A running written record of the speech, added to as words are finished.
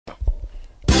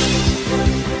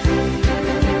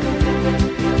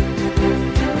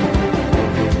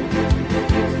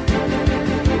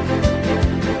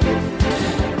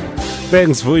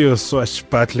Thanks for your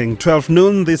swashbuckling. 12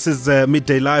 noon, this is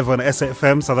Midday Live on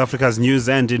SFM, South Africa's news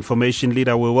and information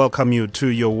leader. We welcome you to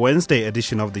your Wednesday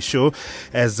edition of the show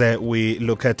as we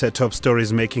look at top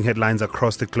stories making headlines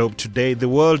across the globe today. The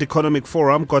World Economic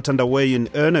Forum got underway in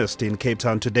earnest in Cape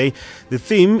Town today. The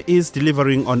theme is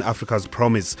delivering on Africa's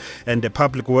promise. And the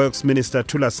Public Works Minister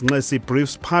Thulas Nxesi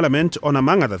briefs Parliament on,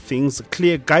 among other things,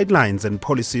 clear guidelines and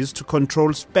policies to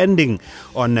control spending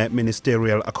on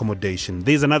ministerial accommodation.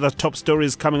 These and other top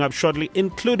stories coming up shortly,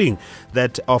 including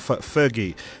that of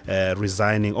Fergie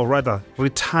resigning, or rather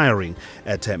retiring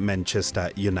at Manchester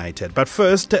United. But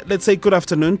first, let's say good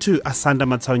afternoon to Asanda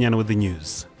Matsaunyana with the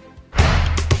news.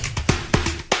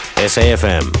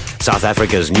 SAFM, South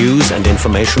Africa's news and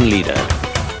information leader.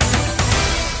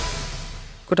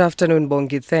 Good afternoon,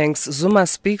 Bongi. Thanks. Zuma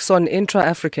speaks on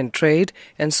intra-African trade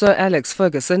and Sir Alex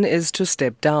Ferguson is to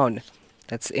step down.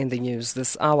 That's in the news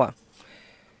this hour.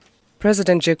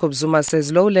 President Jacob Zuma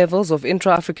says low levels of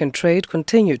intra-African trade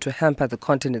continue to hamper the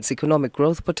continent's economic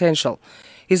growth potential.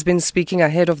 He's been speaking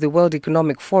ahead of the World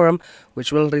Economic Forum,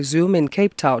 which will resume in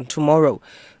Cape Town tomorrow.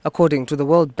 According to the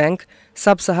World Bank,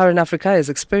 Sub-Saharan Africa has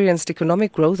experienced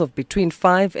economic growth of between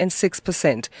 5 and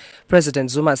 6%.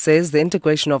 President Zuma says the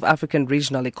integration of African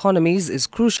regional economies is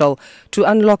crucial to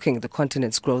unlocking the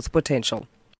continent's growth potential.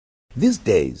 These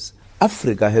days,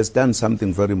 Africa has done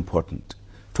something very important.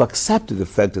 To accept the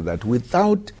fact that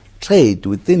without trade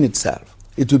within itself,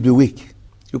 it will be weak.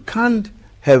 You can't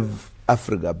have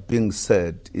Africa being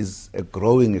said is a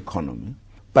growing economy,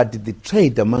 but the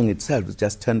trade among itself is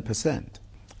just 10%.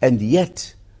 And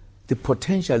yet, the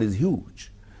potential is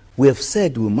huge. We have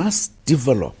said we must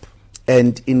develop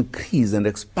and increase and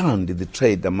expand the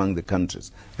trade among the countries.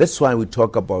 That's why we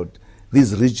talk about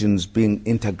these regions being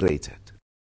integrated.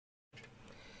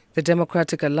 The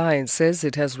Democratic Alliance says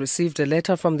it has received a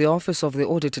letter from the Office of the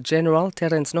Auditor General,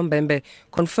 Terence Nombembe,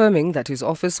 confirming that his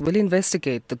office will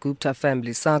investigate the Gupta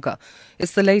family saga.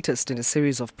 It's the latest in a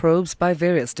series of probes by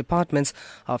various departments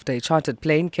after a chartered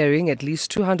plane carrying at least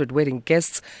 200 wedding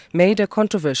guests made a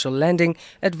controversial landing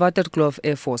at Waterkloof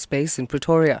Air Force Base in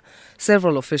Pretoria.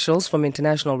 Several officials from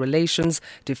international relations,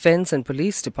 defense and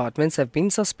police departments have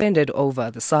been suspended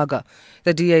over the saga.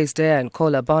 The DA's Diane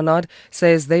Kola Barnard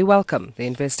says they welcome the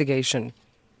investigation.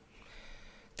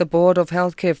 The Board of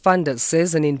Healthcare Funders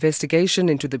says an investigation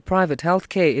into the private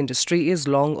healthcare industry is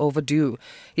long overdue.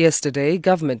 Yesterday,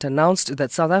 government announced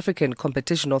that South African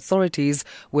competition authorities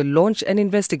will launch an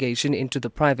investigation into the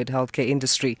private healthcare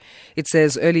industry. It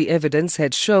says early evidence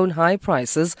had shown high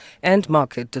prices and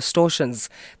market distortions.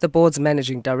 The board's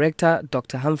managing director,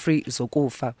 Dr. Humphrey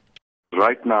Zokufa.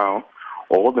 Right now,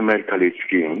 all the medical aid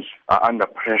schemes are under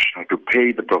pressure to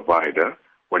pay the provider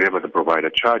whatever the provider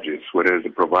charges, whereas the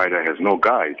provider has no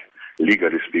guide,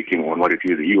 legally speaking, on what it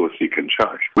is he or she can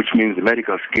charge, which means the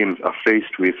medical schemes are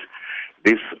faced with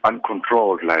this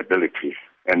uncontrolled liability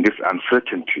and this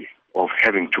uncertainty of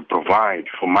having to provide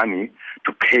for money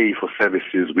to pay for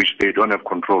services which they don't have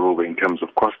control over in terms of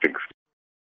costings.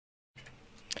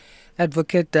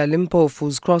 Advocate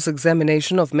Limpofu's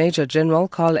cross-examination of Major General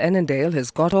Carl Annandale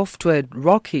has got off to a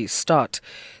rocky start.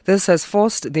 This has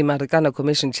forced the Marikana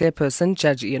Commission chairperson,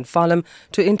 Judge Ian Farlam,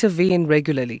 to intervene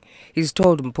regularly. He's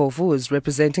told Mpofu, who is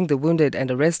representing the wounded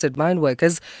and arrested mine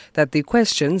workers, that the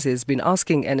questions he's been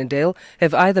asking Annandale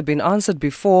have either been answered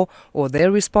before or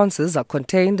their responses are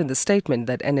contained in the statement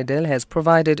that Annandale has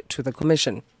provided to the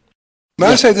Commission. May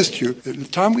I say this to you? The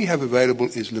time we have available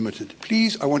is limited.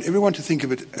 Please, I want everyone to think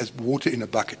of it as water in a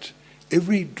bucket.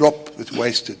 Every drop that's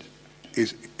wasted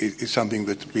is something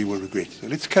that we will regret. So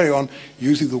let's carry on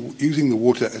using the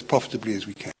water as profitably as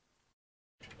we can.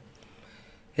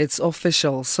 It's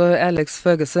official. Sir Alex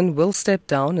Ferguson will step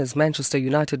down as Manchester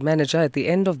United manager at the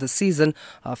end of the season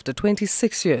after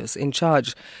 26 years in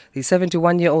charge. The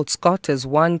 71-year-old Scot has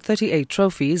won 38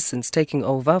 trophies since taking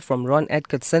over from Ron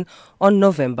Atkinson on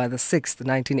November the 6th,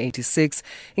 1986,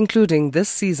 including this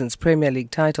season's Premier League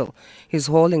title. His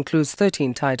haul includes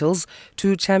 13 titles,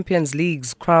 2 Champions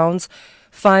League's crowns,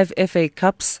 5 FA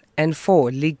Cups and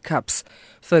 4 League Cups.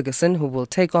 Ferguson, who will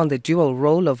take on the dual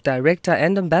role of director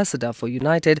and ambassador for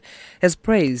United, has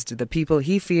praised the people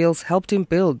he feels helped him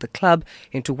build the club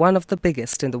into one of the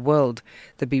biggest in the world.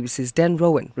 The BBC's Dan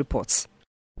Rowan reports.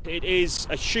 It is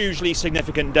a hugely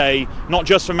significant day, not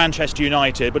just for Manchester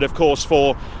United, but of course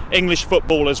for English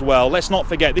football as well. Let's not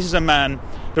forget, this is a man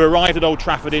who arrived at Old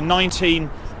Trafford in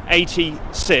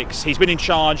 1986. He's been in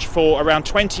charge for around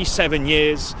 27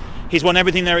 years. He's won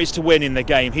everything there is to win in the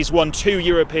game. He's won 2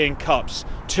 European Cups,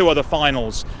 2 other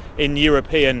finals in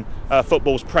European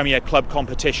football's Premier Club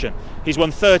competition. He's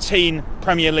won 13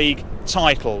 Premier League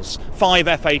titles,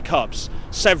 5 FA Cups,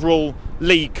 several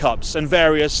League Cups and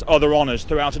various other honours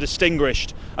throughout a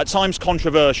distinguished, at times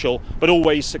controversial, but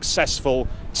always successful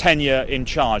tenure in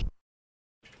charge.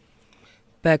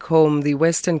 Back home, the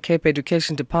Western Cape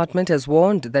Education Department has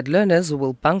warned that learners who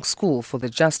will bunk school for the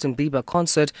Justin Bieber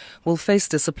concert will face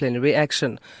disciplinary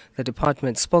action. The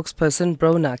department spokesperson,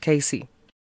 Brona Casey.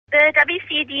 The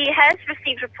WCD has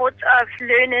received reports of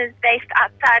learners based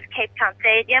outside Cape Town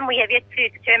Stadium. We have yet to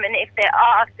determine if there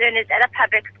are learners at our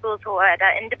public schools or at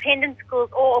our independent schools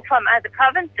or from other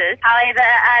provinces. However,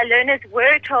 our learners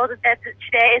were told that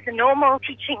today is a normal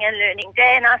teaching and learning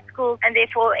day in our schools, and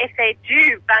therefore if they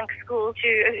do bunk school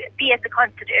to be at the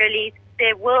concert early,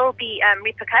 there will be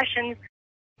repercussions.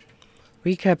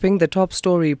 Recapping the top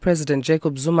story, President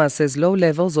Jacob Zuma says low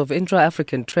levels of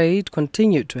intra-African trade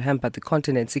continue to hamper the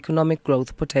continent's economic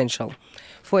growth potential.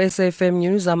 For SAFM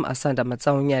News, I'm Asanda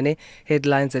Matsaonyane.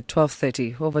 Headlines at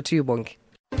 12:30. Over to you, Bongi.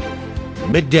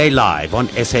 Midday Live on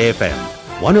SAFM,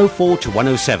 104 to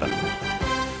 107.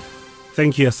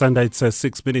 Thank you, Asanda. It's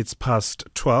 6 minutes past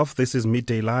 12. This is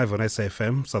Midday Live on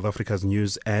SAFM, South Africa's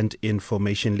news and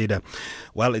information leader.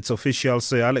 Well, it's official.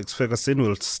 Sir Alex Ferguson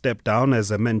will step down as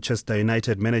a Manchester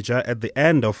United manager at the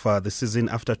end of the season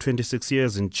after 26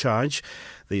 years in charge.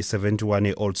 The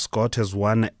 71-year-old Scot has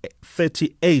won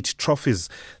 38 trophies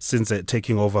since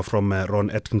taking over from Ron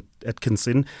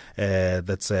Atkinson.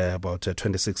 That's about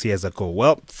 26 years ago.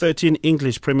 Well, 13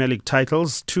 English Premier League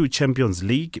titles, 2 Champions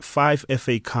League, 5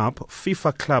 FA Cup,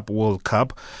 FIFA Club World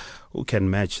Cup. Who can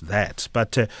match that?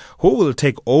 But who will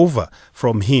take over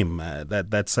from him?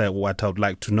 That's what I would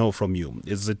like to know from you.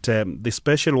 Is it the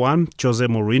special one, Jose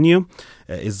Mourinho?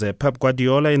 Is Pep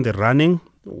Guardiola in the running?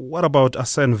 What about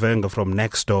Arsene Wenger from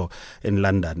next door in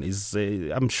London?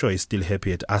 I'm sure he's still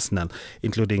happy at Arsenal,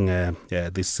 including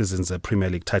this season's Premier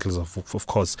League titles, of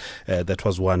course, that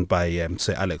was won by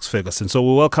Sir Alex Ferguson. So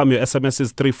we welcome your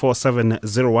SMSs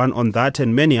 34701 on that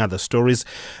and many other stories.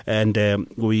 And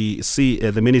we see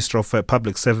the Minister of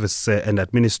Public Service and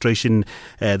Administration,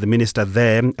 the Minister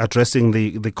there, addressing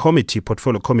the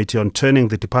portfolio committee on turning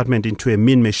the department into a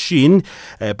mean machine.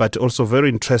 But also very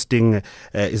interesting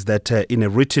is that in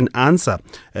a written answer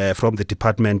from the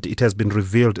department, it has been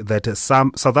revealed that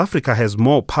South Africa has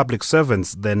more public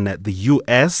servants than the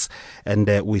US, and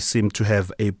we seem to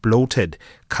have a bloated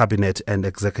cabinet and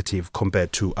executive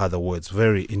compared to other words.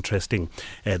 Very interesting,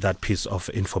 that piece of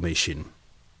information.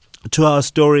 To our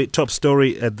top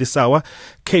story at this hour,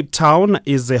 Cape Town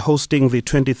is hosting the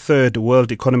 23rd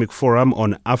World Economic Forum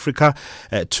on Africa.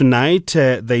 Tonight,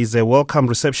 there is a welcome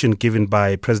reception given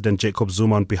by President Jacob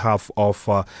Zuma on behalf of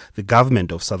the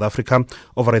government of South Africa.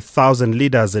 Over 1,000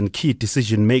 leaders and key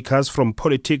decision makers from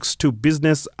politics to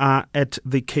business are at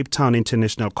the Cape Town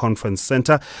International Conference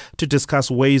Centre to discuss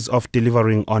ways of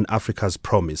delivering on Africa's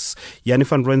promise. Yanni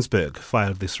van Rensburg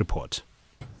filed this report.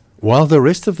 While the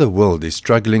rest of the world is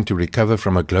struggling to recover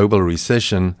from a global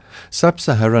recession,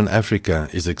 sub-Saharan Africa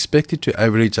is expected to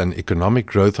average an economic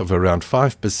growth of around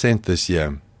 5% this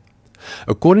year.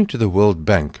 According to the World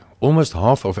Bank, almost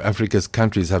half of Africa's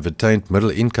countries have attained middle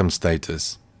income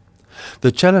status.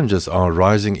 The challenges are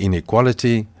rising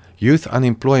inequality, youth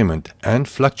unemployment, and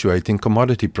fluctuating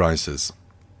commodity prices.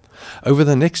 Over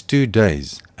the next 2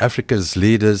 days, Africa's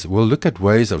leaders will look at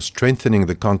ways of strengthening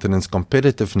the continent's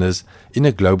competitiveness in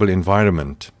a global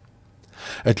environment.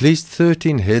 At least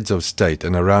 13 heads of state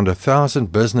and around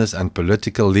 1,000 business and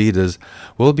political leaders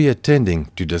will be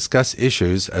attending to discuss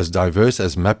issues as diverse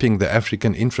as mapping the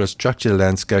African infrastructure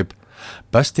landscape,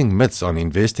 busting myths on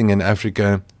investing in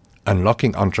Africa,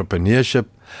 unlocking entrepreneurship,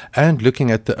 and looking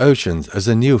at the oceans as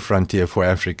a new frontier for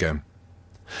Africa.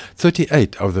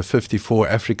 38 of the 54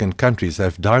 African countries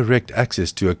have direct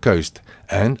access to a coast,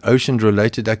 and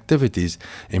ocean-related activities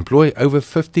employ over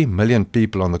 50 million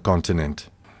people on the continent.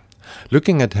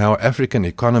 Looking at how African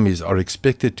economies are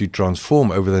expected to transform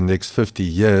over the next 50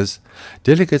 years,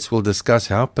 delegates will discuss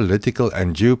how political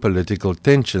and geopolitical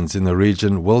tensions in the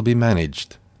region will be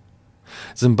managed.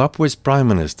 Zimbabwe's Prime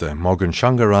Minister, Morgan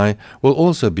Tsvangirai, will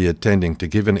also be attending to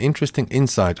give an interesting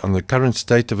insight on the current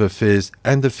state of affairs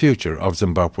and the future of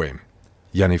Zimbabwe.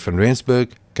 Yanni van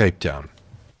Rensburg, Cape Town.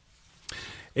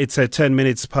 It's 10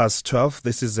 minutes past 12.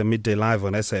 This is a Midday Live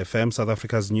on SAFM, South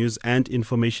Africa's news and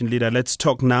information leader. Let's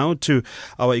talk now to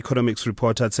our economics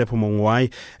reporter, Tsepo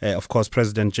Mongwai. Of course,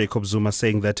 President Jacob Zuma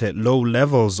saying that low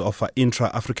levels of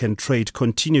intra-African trade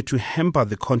continue to hamper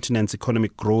the continent's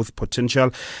economic growth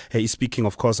potential. He's speaking,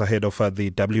 of course, ahead of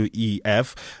the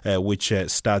WEF, which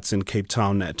starts in Cape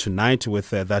Town tonight with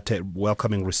that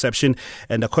welcoming reception.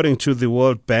 And according to the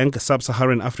World Bank,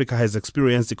 Sub-Saharan Africa has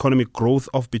experienced economic growth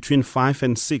of between 5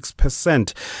 and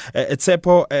 5.6%.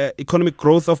 Tsepo, economic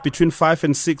growth of between 5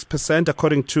 and 6%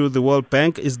 according to the World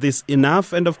Bank. Is this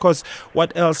enough? And of course,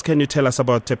 what else can you tell us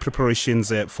about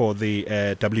preparations for the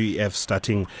WEF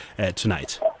starting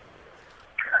tonight?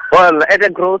 Well, at a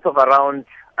growth of around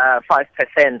 5%,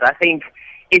 I think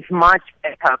it's much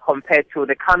better compared to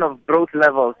the kind of growth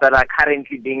levels that are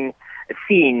currently being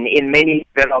seen in many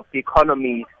developed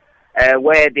economies,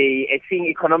 where they are seeing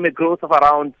economic growth of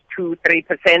around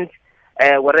 2-3%,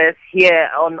 whereas here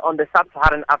on the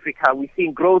sub-Saharan Africa, we're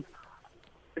seeing growth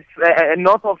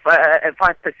north of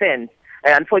 5%.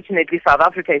 Unfortunately, South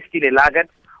Africa is still a laggard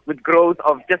with growth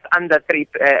of just under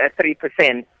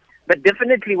 3%. But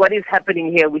definitely what is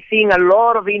happening here, we're seeing a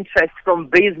lot of interest from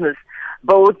business,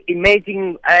 both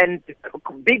emerging and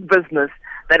big business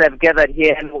that have gathered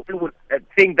here. And we would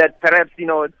think that perhaps,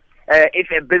 if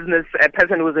a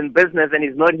person who's in business and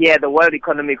is not here at the World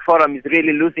Economic Forum is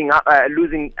really losing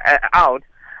out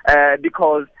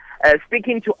because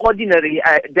speaking to ordinary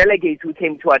delegates who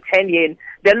came to attend here,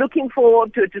 they're looking to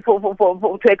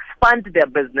expand their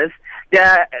business.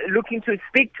 They're looking to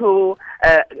speak to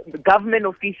government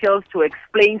officials to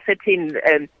explain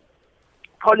certain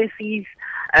policies,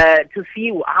 to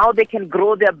see how they can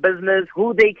grow their business,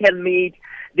 who they can meet.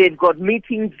 They've got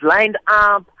meetings lined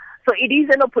up. So it is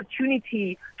an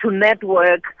opportunity to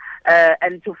network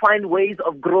and to find ways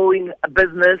of growing a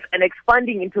business and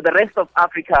expanding into the rest of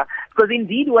Africa. Because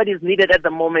indeed what is needed at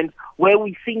the moment, where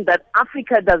we're seeing that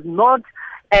Africa does not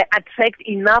attract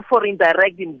enough foreign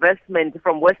direct investment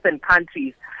from Western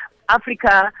countries,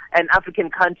 Africa and African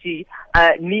countries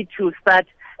need to start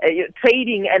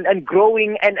trading and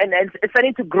growing and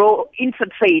starting to grow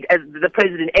inter-trade, as the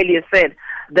President earlier said,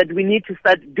 that we need to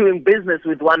start doing business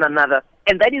with one another.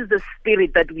 And that is the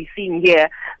spirit that we're seeing here.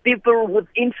 People with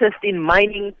interest in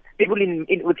mining, people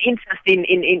with interest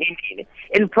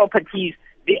in properties,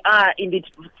 they are indeed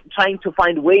trying to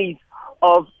find ways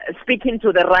of speaking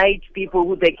to the right people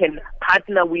who they can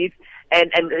partner with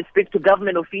and speak to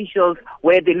government officials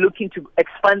where they're looking to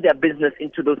expand their business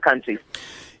into those countries.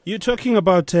 You're talking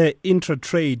about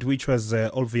intra-trade, which was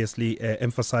obviously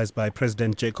emphasized by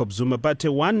President Jacob Zuma, but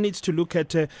one needs to look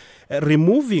at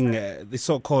removing the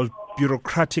so-called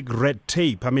bureaucratic red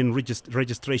tape. I mean,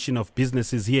 registration of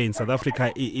businesses here in South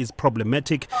Africa is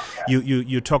problematic.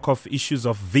 You talk of issues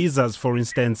of visas, for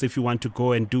instance, if you want to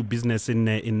go and do business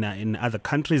in other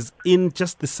countries. In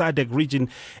just the SADC region,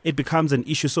 it becomes an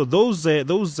issue. So those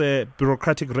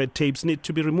bureaucratic red tapes need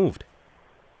to be removed.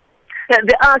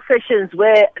 There are sessions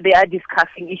where they are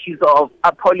discussing issues of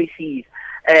policies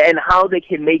and how they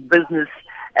can make business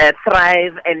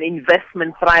thrive and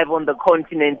investment thrive on the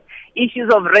continent. Issues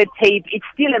of red tape, it's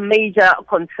still a major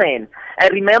concern.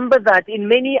 Remember that in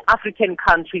many African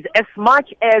countries, as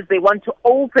much as they want to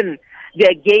open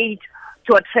their gate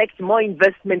to attract more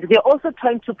investment, they're also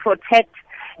trying to protect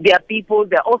their people.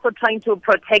 They're also trying to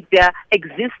protect their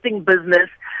existing business.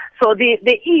 So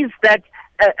there is that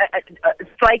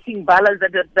striking balance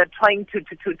that they're trying to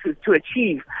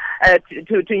achieve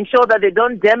to ensure that they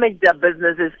don't damage their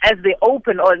businesses as they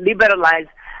open or liberalize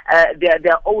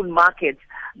their own markets.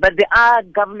 But there are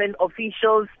government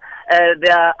officials,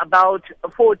 there are about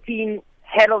 14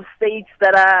 head of states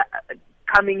that are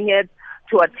coming here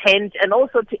to attend and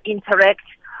also to interact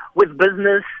with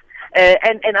business.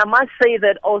 And I must say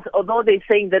that although they're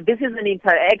saying that this is an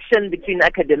interaction between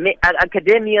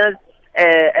academia,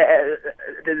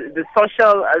 the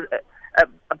social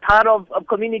part of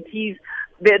communities,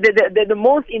 the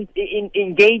most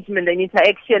engagement and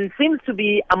interaction seems to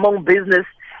be among business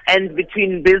and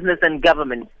between business and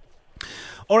government.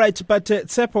 All right, but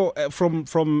Tsepo,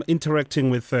 from interacting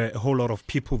with a whole lot of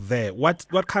people there,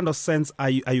 what kind of sense are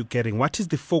you getting? What is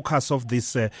the focus of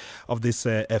this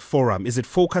forum? Is it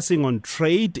focusing on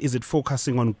trade? Is it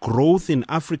focusing on growth in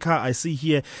Africa? I see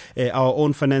here our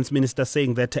own finance minister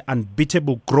saying that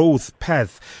unbeatable growth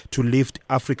path to lift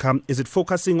Africa. Is it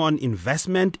focusing on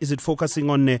investment? Is it focusing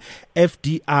on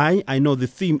FDI? I know the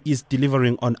theme is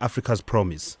delivering on Africa's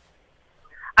promise.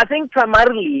 I think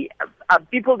primarily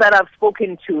people that I've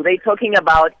spoken to, they're talking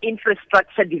about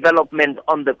infrastructure development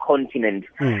on the continent.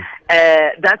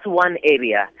 That's one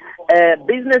area.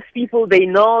 Business people, they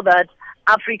know that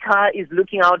Africa is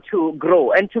looking out to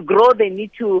grow. And to grow, they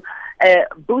need to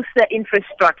boost their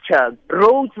infrastructure.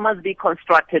 Roads must be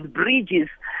constructed, bridges,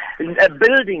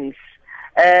 buildings,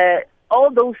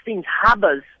 all those things,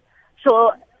 harbors.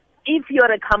 So if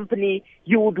you're a company,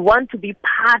 you would want to be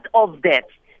part of that.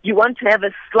 You want to have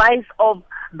a slice of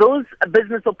those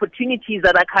business opportunities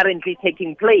that are currently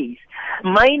taking place.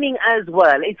 Mining as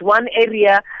well, it's one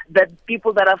area that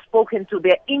people that I've spoken to,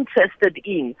 they're interested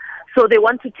in. So they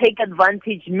want to take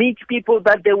advantage, meet people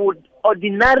that they would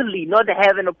ordinarily not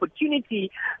have an opportunity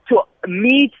to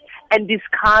meet and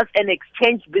discuss and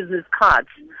exchange business cards.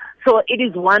 So it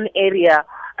is one area,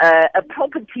 a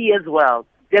property as well.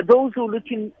 There are those who are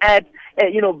looking at,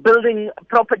 building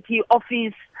property,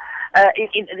 office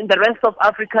in the rest of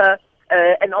Africa,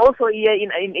 and also here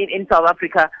in South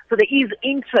Africa. So there is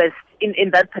interest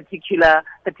in that particular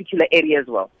area as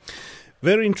well.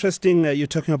 Very interesting. You're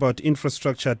talking about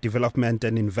infrastructure development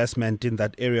and investment in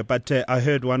that area. But I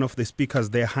heard one of the speakers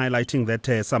there highlighting that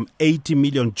some 80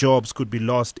 million jobs could be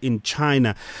lost in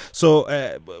China. So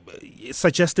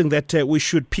suggesting that we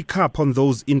should pick up on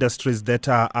those industries that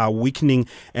are weakening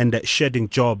and shedding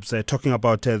jobs. Talking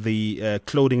about the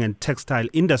clothing and textile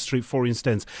industry, for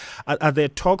instance. Are there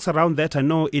talks around that? I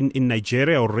know in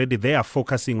Nigeria already they are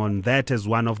focusing on that as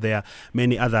one of their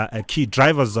many other key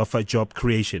drivers of job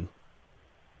creation.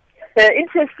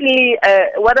 Interestingly,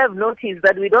 what I've noticed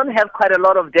that we don't have quite a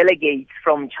lot of delegates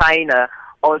from China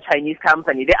or Chinese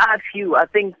company. There are a few, I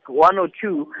think one or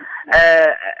two,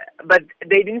 but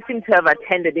they didn't seem to have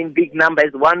attended in big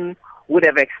numbers one would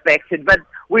have expected. But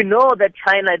we know that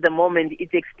China at the moment is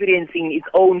experiencing its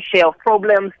own share of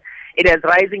problems. It has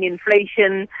rising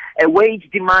inflation, wage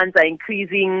demands are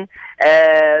increasing,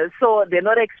 so they're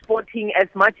not exporting as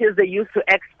much as they used to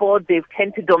export. They've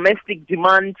turned to domestic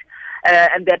demand.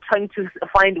 And they're trying to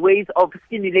find ways of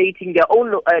stimulating their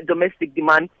own domestic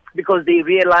demand because they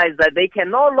realize that they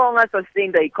can no longer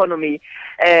sustain the economy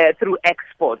through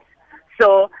exports.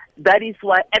 So that is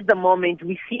why at the moment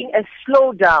we're seeing a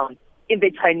slowdown in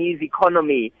the Chinese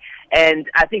economy. And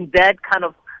I think that kind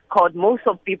of caught most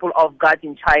of people off guard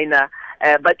in China.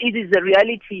 But it is the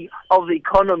reality of the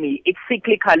economy. It's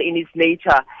cyclical in its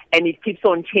nature and it keeps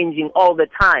on changing all the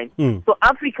time. So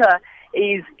Africa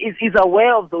is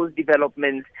aware of those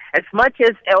developments as much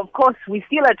as, of course, we're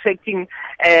still attracting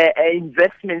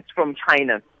investments from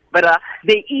China. But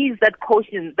there is that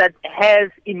caution that has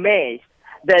emerged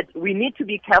that we need to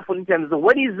be careful in terms of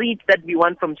what is it that we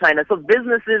want from China. So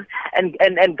businesses and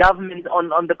governments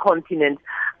on the continent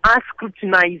are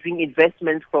scrutinizing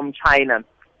investments from China.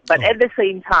 But at the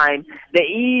same time, there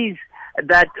is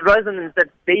that resonance that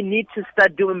they need to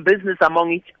start doing business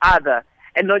among each other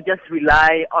and not just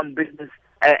rely on business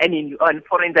on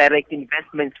foreign direct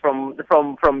investments from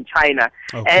China.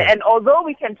 Okay. And although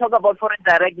we can talk about foreign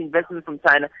direct investments from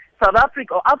China, South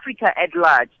Africa or Africa at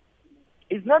large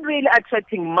is not really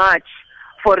attracting much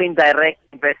foreign direct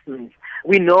investments.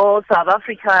 We know South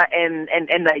Africa and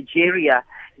Nigeria,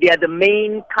 they are the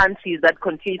main countries that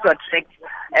continue to attract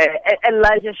a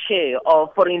larger share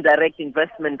of foreign direct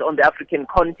investment on the African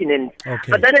continent.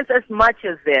 Okay. But that is as much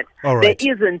as that. Right.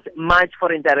 There isn't much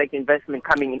foreign direct investment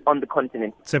coming in on the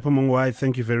continent. Tsepo Mongwai,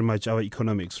 thank you very much. Our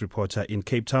economics reporter in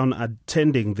Cape Town,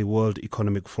 attending the World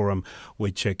Economic Forum,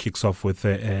 which kicks off with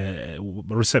a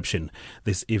reception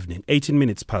this evening. 18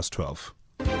 minutes past 12.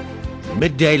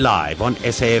 Midday Live on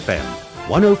SAFM,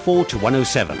 104 to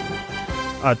 107.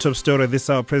 Our top story this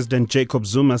hour, President Jacob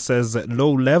Zuma says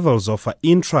low levels of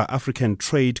intra-African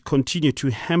trade continue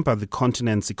to hamper the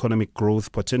continent's economic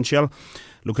growth potential.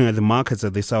 Looking at the markets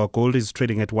at this hour, gold is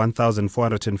trading at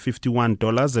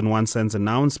 $1,451.01 an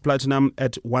ounce, platinum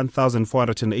at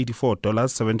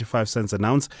 $1,484.75 an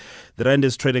ounce. The rand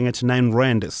is trading at 9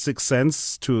 rand 6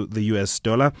 cents to the US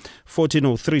dollar,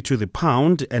 14.03 to the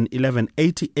pound, and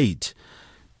 11.88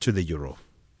 to the euro.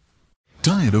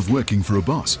 Tired of working for a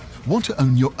boss? Want to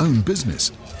own your own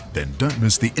business? Then don't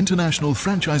miss the International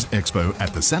Franchise Expo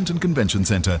at the Sandton Convention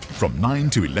Centre from 9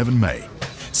 to 11 May.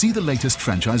 See the latest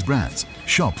franchise brands,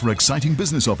 shop for exciting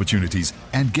business opportunities,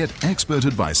 and get expert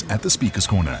advice at the Speaker's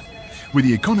Corner. With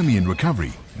the economy in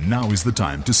recovery, now is the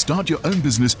time to start your own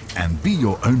business and be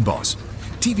your own boss.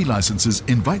 TV Licenses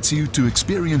invites you to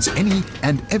experience any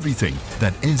and everything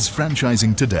that is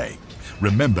franchising today.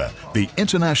 Remember, the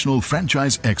International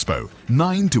Franchise Expo,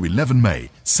 9 to 11 May,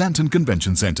 Sandton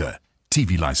Convention Centre.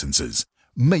 TV Licenses,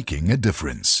 making a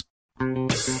difference.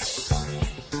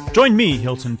 Join me,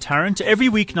 Hilton Tarrant, every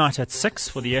weeknight at 6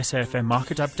 for the SAFM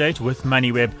Market Update with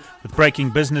MoneyWeb, with breaking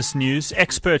business news,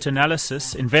 expert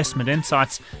analysis, investment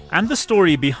insights, and the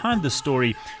story behind the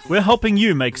story. We're helping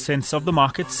you make sense of the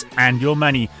markets and your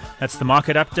money. That's the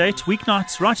Market Update,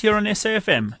 weeknights right here on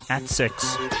SAFM at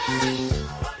 6.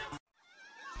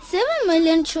 7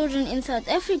 million children in South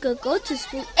Africa go to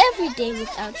school every day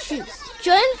without shoes.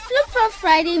 Join Flip Flop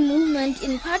Friday movement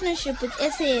in partnership with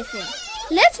SAFM.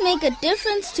 Let's make a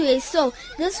difference to a soul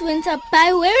this winter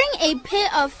by wearing a pair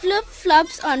of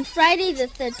flip-flops on Friday the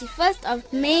 31st of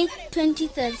May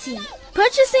 2013.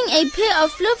 Purchasing a pair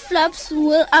of flip-flops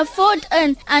will afford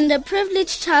an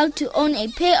underprivileged child to own a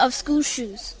pair of school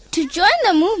shoes. To join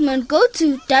the movement, go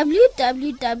to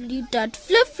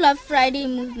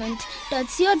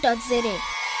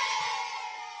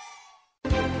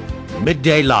www.flipflopfridaymovement.co.za.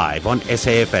 Midday Live on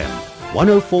SAFM,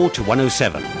 104 to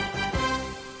 107.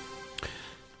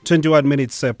 21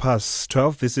 minutes past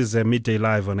 12. This is Midday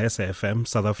Live on SAFM,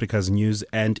 South Africa's news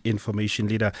and information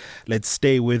leader. Let's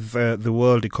stay with the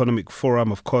World Economic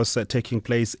Forum, of course, taking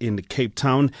place in Cape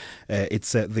Town.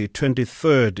 It's the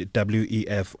 23rd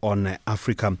WEF on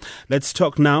Africa. Let's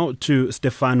talk now to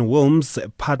Stefan Wilms,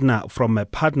 partner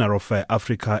of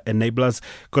Africa Enablers.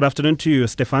 Good afternoon to you,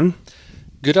 Stefan.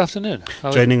 Good afternoon.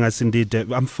 Joining us indeed.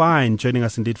 I'm fine. Joining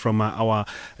us indeed from our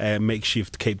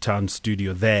makeshift Cape Town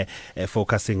studio there,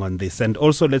 focusing on this. And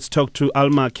also let's talk to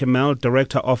Alma Kemel,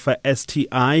 director of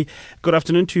STI. Good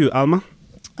afternoon to you, Alma.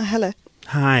 Hello.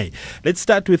 Hi. Let's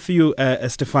start with you,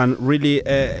 Stefan. Really,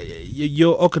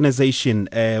 your organization,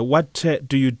 what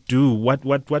do you do?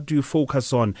 What do you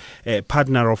focus on?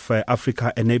 Partner of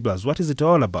Africa Enablers. What is it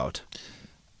all about?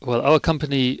 Well, our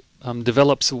company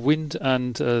develops wind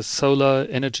and solar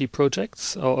energy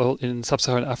projects in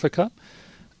sub-Saharan Africa,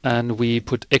 and we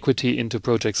put equity into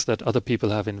projects that other people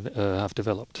have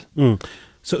developed.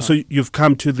 So you've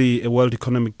come to the World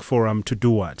Economic Forum to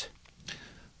do what?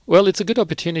 Well, it's a good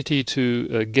opportunity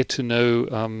to get to know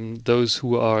those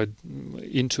who are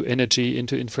into energy,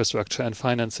 into infrastructure and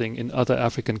financing in other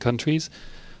African countries,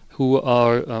 who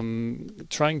are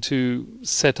trying to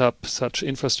set up such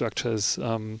infrastructures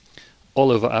all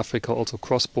over Africa, also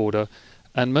cross-border,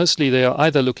 and mostly they are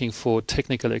either looking for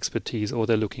technical expertise or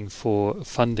they're looking for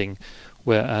funding,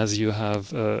 whereas you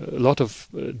have a lot of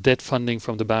debt funding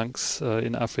from the banks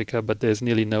in Africa, but there's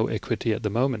nearly no equity at the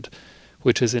moment,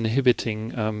 which is inhibiting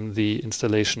the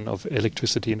installation of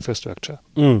electricity infrastructure.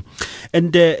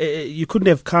 And you couldn't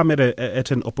have come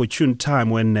at an opportune time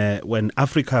when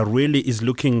Africa really is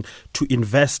looking to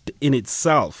invest in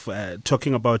itself.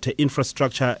 Talking about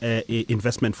infrastructure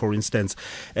investment, for instance,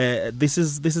 this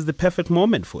is the perfect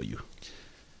moment for you.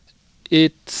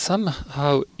 It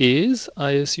somehow is,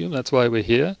 I assume. That's why we're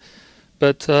here.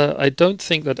 But I don't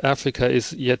think that Africa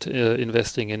is yet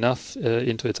investing enough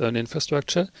into its own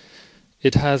infrastructure.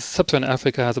 Sub-Saharan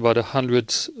Africa has about 100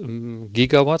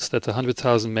 gigawatts, that's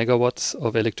 100,000 megawatts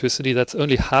of electricity. That's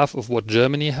only half of what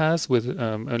Germany has, with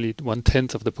only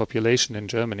 1/10 of the population in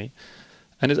Germany.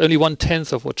 And it's only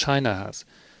 1/10 of what China has.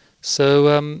 So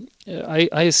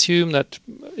I assume that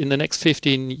in the next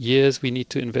 15 years we need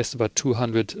to invest about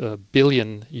 $200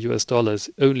 billion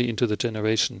only into the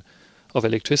generation of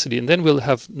electricity. And then we'll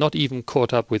have not even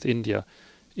caught up with India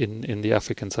in the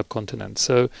African subcontinent.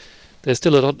 So there's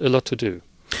still a lot to do.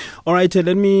 All right,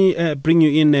 let me bring you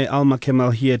in, Alma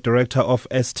Kemal here, director of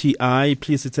STI.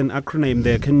 Please, it's an acronym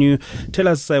there. Can you tell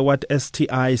us what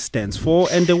STI stands for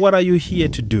and what are you here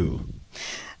to do?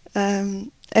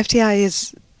 FTI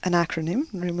is an acronym,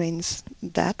 remains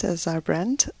that as our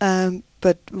brand,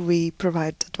 but we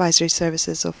provide advisory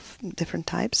services of different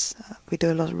types. We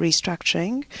do a lot of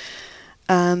restructuring.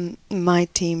 My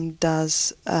team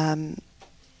does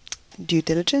due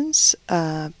diligence,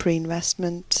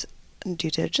 pre-investment due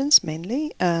diligence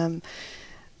mainly.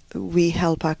 We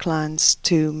help our clients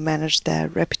to manage their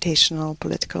reputational,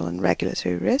 political and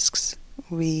regulatory risks.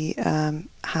 We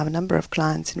have a number of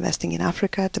clients investing in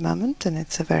Africa at the moment, and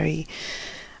it's a very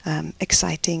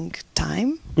exciting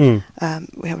time.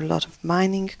 We have a lot of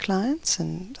mining clients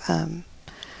and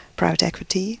private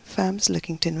equity firms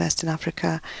looking to invest in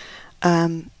Africa.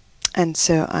 And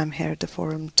so I'm here at the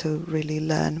forum to really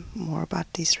learn more about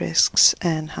these risks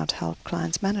and how to help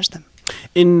clients manage them.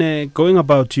 In going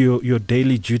about your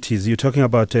daily duties, you're talking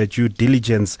about due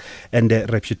diligence and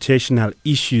reputational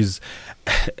issues.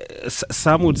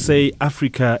 Some would say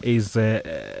Africa is, as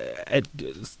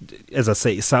I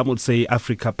say, some would say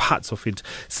Africa, parts of it,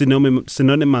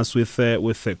 synonymous with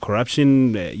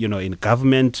corruption, in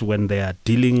government when they are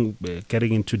dealing,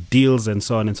 getting into deals and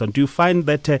so on and so on. Do you find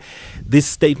that this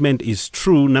statement is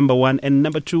true, number one? And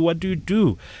number two, what do you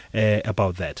do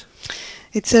about that?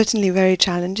 It's certainly very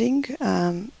challenging.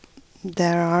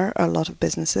 There are a lot of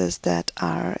businesses that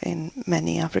are in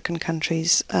many African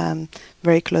countries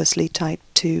very closely tied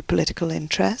to political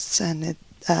interests, and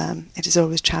it is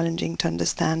always challenging to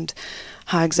understand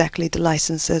how exactly the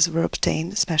licenses were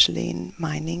obtained, especially in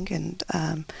mining and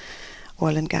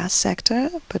oil and gas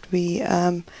sector. But we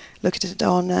look at it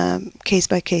on a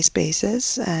case-by-case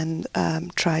basis and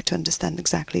try to understand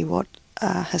exactly what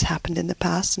has happened in the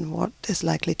past and what is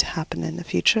likely to happen in the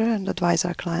future, and advise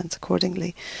our clients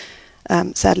accordingly.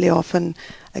 Sadly, often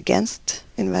against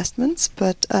investments,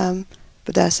 but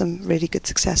but there are some really good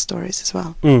success stories as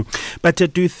well. But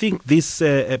do you think this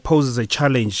poses a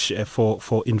challenge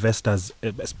for investors,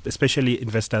 especially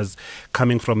investors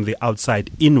coming from the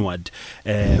outside inward,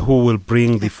 who will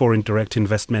bring the foreign direct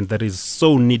investment that is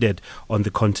so needed on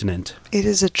the continent? It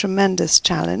is a tremendous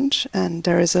challenge, and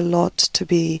there is a lot to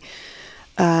be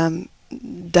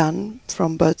done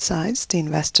from both sides, the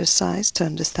investor side, to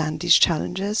understand these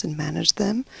challenges and manage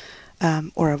them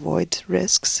or avoid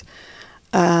risks.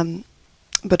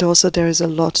 But also there is a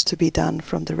lot to be done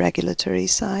from the regulatory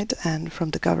side and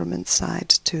from the government side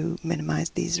to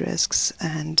minimize these risks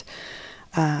and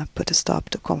put a stop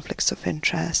to conflicts of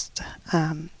interest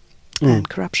and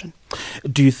corruption.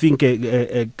 Do you think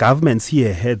governments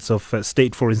here, heads of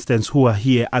state, for instance, who are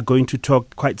here, are going to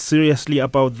talk quite seriously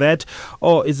about that,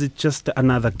 or is it just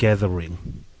another gathering?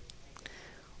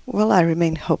 Well, I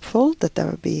remain hopeful that there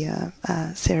will be a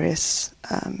serious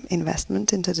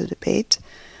investment into the debate.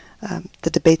 The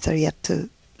debates are yet to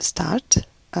start,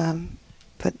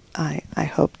 but I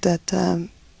hope that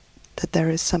that there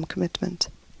is some commitment.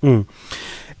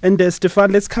 And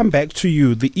Stefan, let's come back to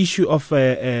you. The issue of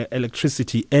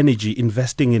electricity, energy,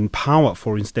 investing in power,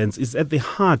 for instance, is at the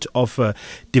heart of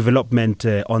development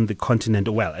on the continent,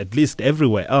 well, at least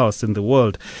everywhere else in the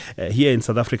world. Here in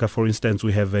South Africa, for instance,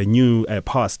 we have new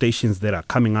power stations that are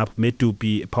coming up.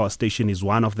 Medupi Power Station is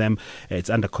one of them.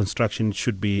 It's under construction. It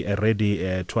should be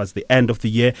ready towards the end of the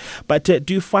year. But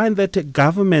do you find that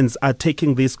governments are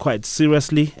taking this quite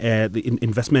seriously, the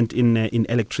investment in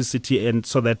electricity, and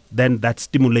so that then that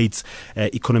stimulates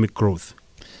economic growth?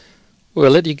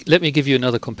 Well, let me give you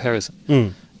another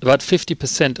comparison. About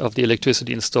 50% of the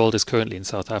electricity installed is currently in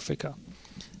South Africa,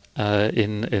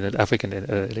 in African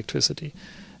electricity.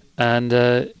 And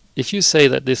if you say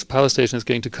that this power station is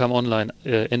going to come online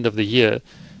end of the year,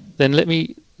 then let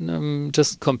me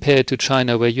just compare it to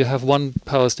China, where you have one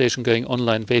power station going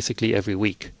online basically every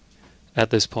week at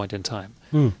this point in time.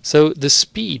 So the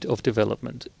speed of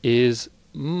development is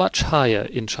much higher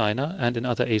in China and in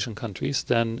other Asian countries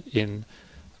than in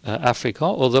Africa,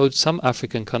 although some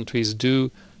African countries do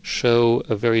show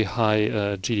a very high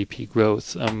GDP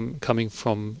growth coming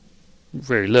from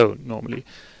very low normally.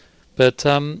 But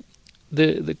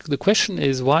the question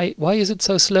is, why is it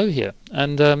so slow here?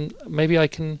 And maybe I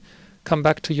can come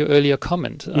back to your earlier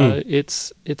comment.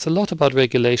 It's a lot about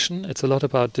regulation, it's a lot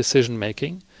about decision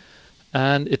making,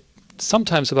 and it's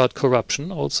sometimes about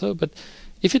corruption also. But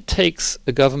if it takes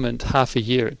a government half a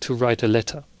year to write a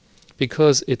letter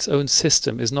because its own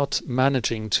system is not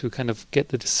managing to kind of get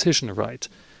the decision right,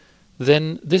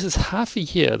 then this is half a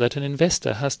year that an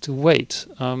investor has to wait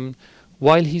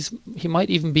while he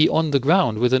might even be on the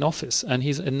ground with an office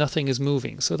and nothing is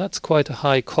moving. So that's quite a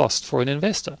high cost for an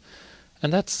investor.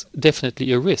 And that's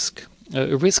definitely a risk.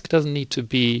 A risk doesn't need to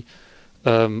be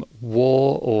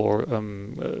war or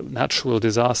natural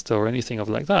disaster or anything of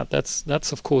like that.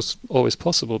 That's of course always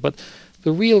possible. But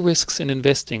the real risks in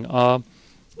investing are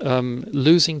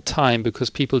losing time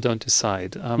because people don't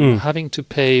decide, having to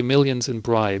pay millions in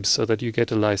bribes so that you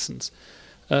get a license,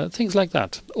 things like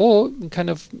that, or kind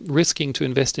of risking to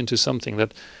invest into something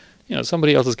that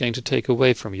somebody else is going to take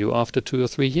away from you after 2 or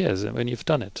 3 years when you've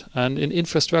done it. And in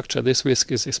infrastructure, this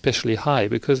risk is especially high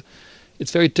because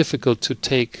it's very difficult to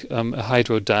take a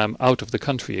hydro dam out of the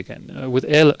country again. With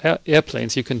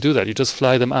airplanes, you can do that. You just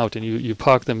fly them out and you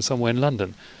park them somewhere in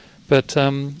London. But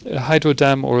a hydro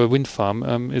dam or a wind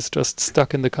farm is just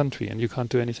stuck in the country and you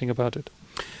can't do anything about it.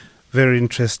 Very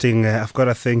interesting. I've got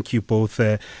to thank you both,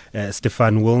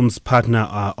 Stefan Wilms,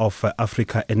 partner of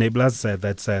Africa Enablers,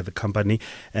 that's the company,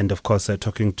 and of course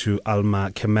talking to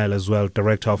Alma Kemel as well,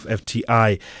 director of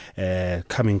FTI,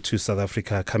 coming to South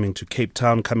Africa, coming to Cape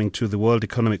Town, coming to the World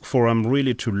Economic Forum,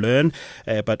 really to learn,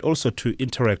 but also to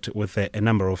interact with a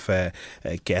number of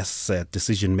guests,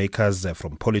 decision makers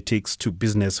from politics to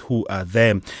business who are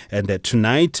there. And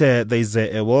tonight there's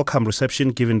a welcome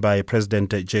reception given by President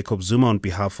Jacob Zuma on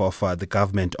behalf of the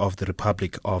government of the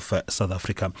Republic of South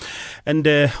Africa. And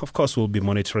of course, we'll be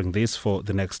monitoring this for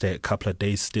the next couple of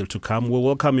days still to come. We'll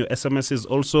welcome your SMSs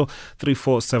also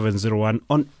 34701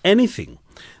 on anything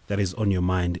that is on your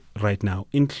mind right now,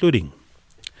 including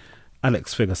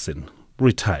Alex Ferguson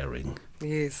retiring.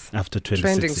 Yes. After 26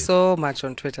 Trending years. So much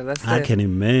on Twitter. That's I can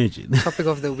imagine. Topic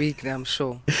of the week, I'm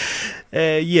sure.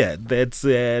 Yeah, that's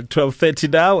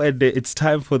 12:30 now, and it's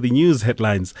time for the news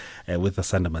headlines with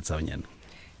Asanda Matsaunyan.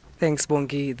 Thanks,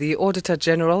 Bongi. The Auditor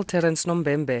General, Terence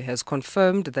Nombembe, has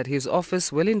confirmed that his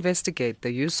office will investigate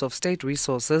the use of state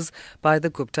resources by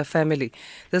the Gupta family.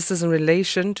 This is in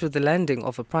relation to the landing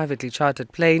of a privately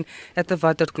chartered plane at the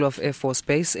Waterkloof Air Force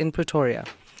Base in Pretoria.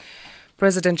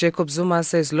 President Jacob Zuma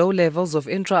says low levels of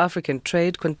intra-African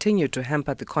trade continue to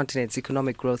hamper the continent's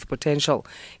economic growth potential.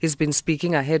 He's been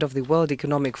speaking ahead of the World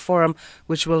Economic Forum,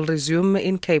 which will resume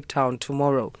in Cape Town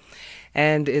tomorrow.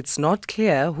 And it's not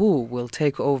clear who will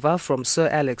take over from Sir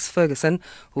Alex Ferguson,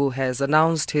 who has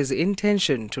announced his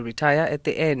intention to retire at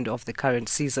the end of the current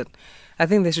season. I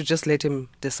think they should just let him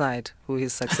decide who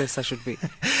his successor should be.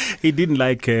 He didn't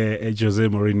like Jose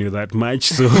Mourinho that much,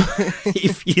 so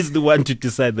if he's the one to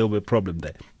decide, there'll be a problem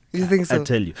there. You think so? I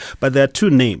tell you. But there are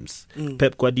two names,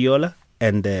 Pep Guardiola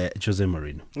and Jose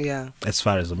Mourinho, as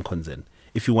far as I'm concerned.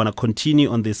 If you want to continue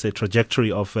on this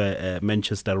trajectory of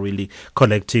Manchester really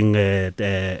collecting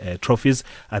trophies,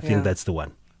 I think that's the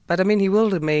one. But I mean, he will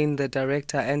remain the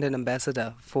director and an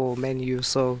ambassador for Man U,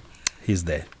 so he's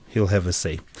there. He'll have a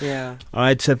say. Yeah. All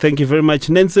right. Thank you very much.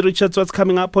 Nancy Richards, what's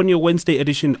coming up on your Wednesday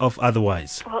edition of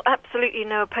Otherwise? Well, absolutely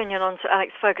no opinion on Sir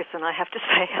Alex Ferguson, I have to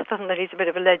say, other than that he's a bit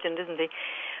of a legend, isn't he?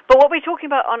 But what we're talking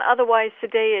about on Otherwise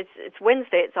today is, it's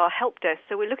Wednesday, it's our help desk.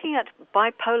 So we're looking at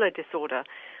bipolar disorder.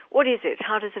 What is it?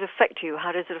 How does it affect you?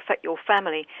 How does it affect your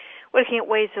family? We're looking at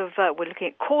we're looking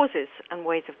at causes and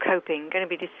ways of coping. Going to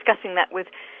be discussing that with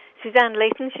Suzanne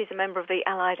Layton. She's a member of the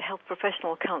Allied Health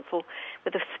Professional Council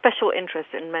with a special interest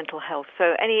in mental health.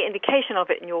 So any indication of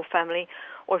it in your family,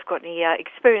 or if you've got any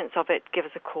experience of it, give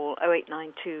us a call,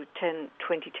 0892 10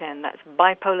 2010. That's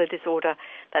bipolar disorder.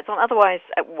 That's on Otherwise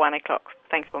at 1 o'clock.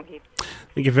 Thanks, Bongi.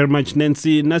 Thank you very much,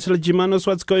 Nancy. Natalie Jimanos,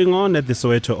 what's going on at the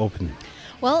Soweto Open?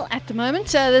 Well, at the moment,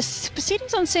 the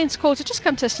proceedings on Centre Court have just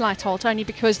come to a slight halt, only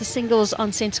because the singles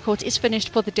on Centre Court is finished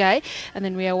for the day, and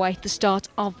then we await the start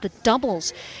of the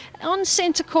doubles. On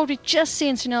Centre Court, we've just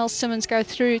seen Chanel Simmons go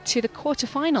through to the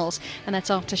quarterfinals, and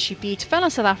that's after she beat fellow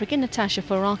South African Natasha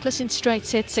Varaklis in straight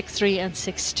sets 6-3 and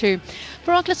 6-2.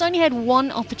 Varaklis only had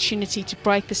one opportunity to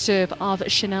break the serve of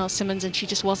Chanel Simmons, and she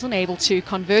just wasn't able to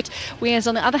convert, whereas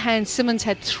on the other hand, Simmons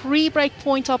had 3 break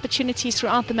point opportunities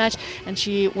throughout the match, and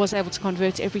she was able to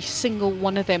convert every single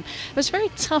one of them. It was a very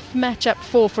tough matchup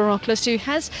for Varaklis, who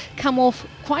has come off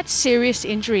quite serious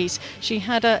injuries. She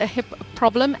had a hip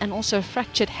problem and also a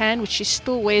fractured hand, which she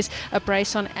still wears a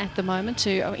brace on at the moment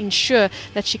to ensure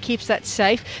that she keeps that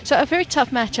safe. So a very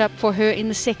tough matchup for her in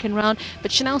the second round,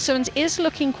 but Chanel Simmons is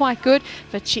looking quite good,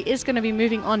 but she is going to be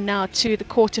moving on now to the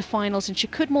quarterfinals, and she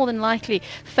could more than likely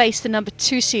face the number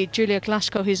 2 seed Julia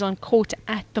Glashko, who's on court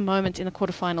at the moment in the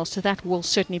quarterfinals. So that will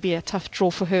certainly be a tough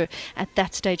draw for her at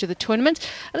that stage of the tournament.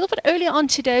 A little bit earlier on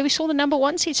today, we saw the number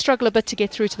 1 seed struggle a bit to get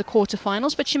through to the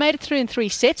quarterfinals, but she made it through in 3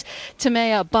 sets.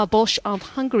 Tameya Babosh of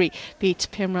Hungary beat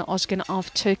Pemra Ozgen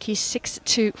of Turkey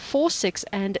 6-2, 4-6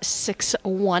 and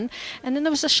 6-1. And then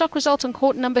there was a shock result on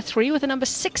court number 3, with the number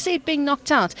 6 seed being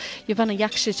knocked out. Jovana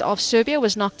Jakšić of Serbia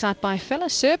was knocked out by fellow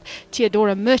Serb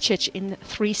Teodora Mrčić in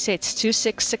 3 sets,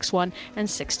 2-6, 6-1 and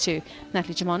 6-2.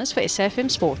 Natalie Jimanos for SAFM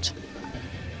Sport.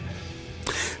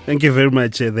 Thank you very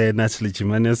much there, Natalie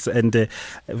Jimenez, and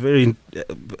very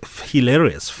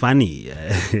hilarious, funny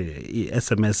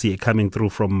SMS here coming through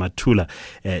from Matula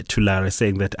Tulare,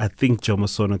 saying that I think Jomo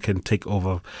Sono can take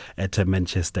over at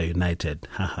Manchester United.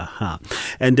 Ha ha ha.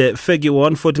 And Fergie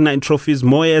won 49 trophies.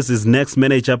 Moyes is next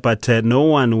manager, but no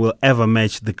one will ever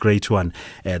match the great one.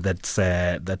 That's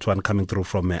that one coming through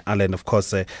from Alan. Of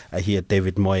course, I hear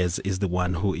David Moyes is the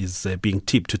one who is being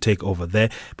tipped to take over there,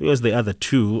 because the other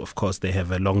two, of course, they have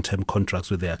long-term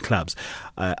contracts with their clubs.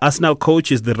 Arsenal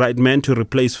coach is the right man to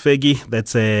replace Fergie.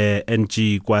 That's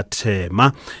NG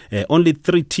Guatema. Only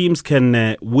 3 teams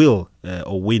can will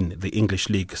or win the English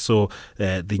League. So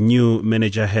the new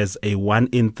manager has a 1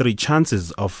 in 3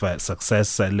 chances of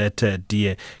success. Let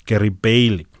dear Gary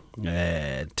Bailey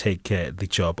take the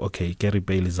job. Okay, Gary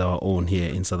Bailey is our own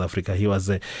here in South Africa. He was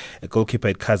a goalkeeper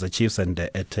at Kaizer Chiefs and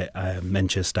at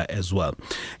Manchester as well.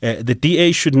 The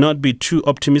DA should not be too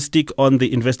optimistic on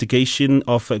the investigation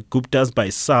of Guptas by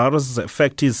SARS.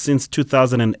 Fact is, since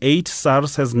 2008,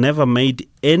 SARS has never made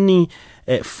any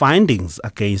findings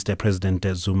against President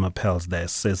Zuma Pels, there,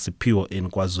 says Pure in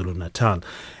KwaZulu-Natal.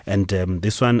 And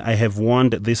this one, I have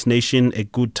warned this nation a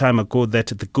good time ago that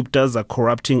the Guptas are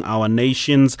corrupting our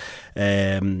nations.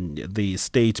 The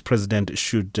state president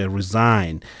should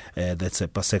resign. That's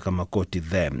Paseka Makoti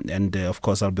there. And of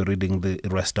course, I'll be reading the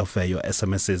rest of your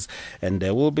SMSs, and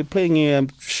we'll be playing a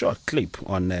short clip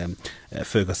on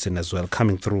Ferguson as well,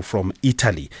 coming through from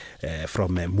Italy,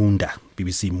 from Munda,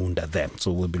 BBC Munda there.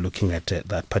 So we'll be looking at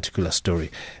that particular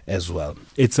story as well.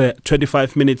 It's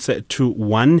 25 minutes to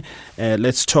 1.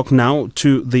 Let's talk now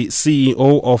to the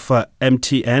CEO of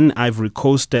MTN Ivory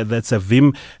Coast. That's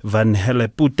Wim van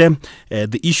Helleputte.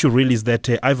 The issue really is that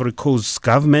Ivory Coast's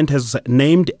government has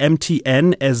named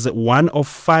MTN as one of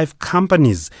 5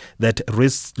 companies that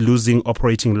risk losing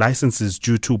operating licenses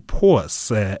due to poor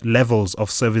levels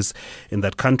of service in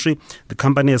that country. The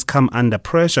company has come under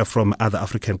pressure from other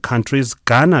African countries.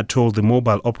 Ghana told the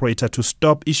mobile operator to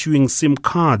stop issuing SIM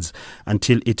cards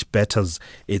until it betters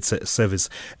its service.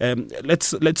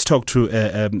 Let's talk to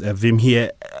Wim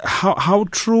here. How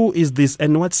true is this,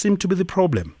 and what seemed to be the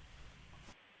problem?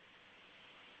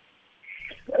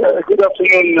 Good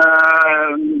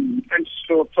afternoon. Thanks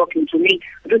for talking to me.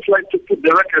 I'd just like to put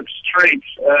the record straight.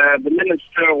 The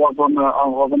minister was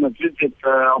on a visit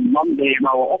on Monday in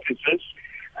our offices,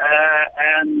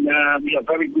 and we have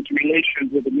very good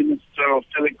relations with the Minister of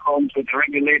Telecoms, with the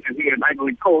regulator here in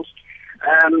Ivory Coast.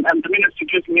 And the minister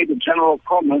just made a general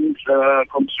comment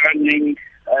concerning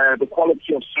the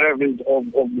quality of service of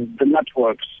the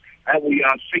networks. We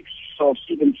are 6 or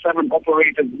even 7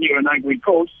 operators here in Ivory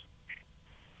Coast.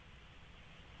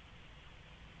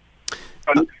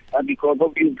 Because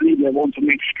obviously they want to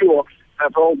make sure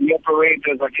that all the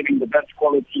operators are giving the best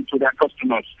quality to their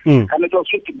customers. And it was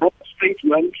just a broad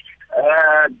statement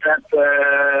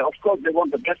that, of course, they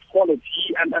want the best quality,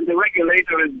 and the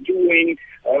regulator is doing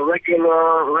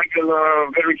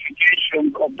regular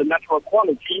verification of the network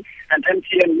quality, and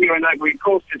MTN here in Ivory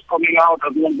Coast is coming out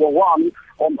as number 1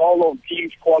 on all of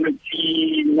these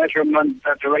quality measurements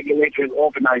that the regulator is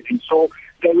organizing. So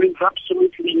there is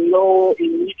absolutely no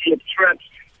immediate threat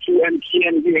to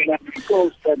MTN here in Ivory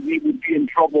Coast that we would be in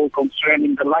trouble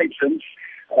concerning the license.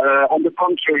 On the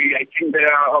contrary, I think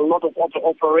there are a lot of other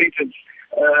operators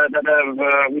that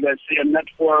have, would I say, a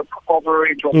network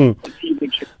coverage of quality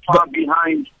which is far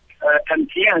behind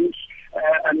MTN's.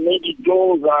 And maybe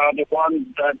those are the ones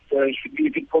that should be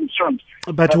a bit concerned.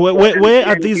 But where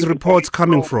are these reports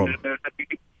coming from?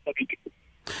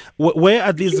 Where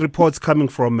are these reports coming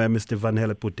from, Mr. van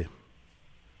Helleputte?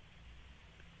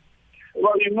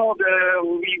 Well, you know,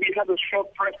 we had a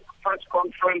short press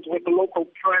conference with the local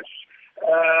press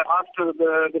after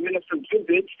the minister's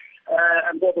visit,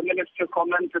 and there the minister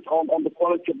commented on the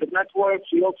quality of the networks.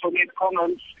 He also made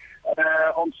comments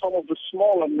on some of the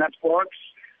smaller networks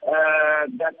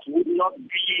that would not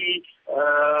be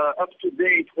up to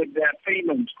date with their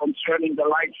payments concerning the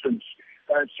license.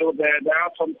 So there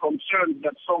are some concerns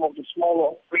that some of the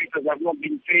smaller operators have not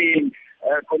been paying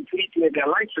completely their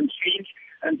license fees.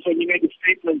 And so he made a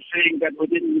statement saying that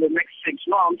within the next 6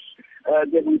 months,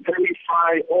 they will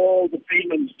verify all the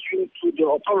payments due to the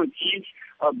authorities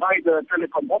by the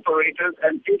telecom operators.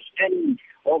 And if any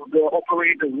of the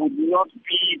operators would not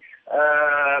be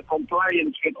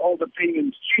compliant with all the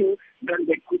payments due, then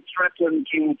they could threaten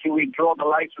to withdraw the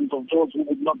license of those who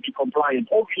would not be compliant.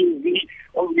 Obviously,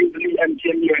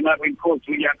 MTN here in Ivory Coast,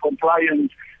 we are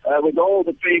compliant with all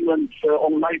the payments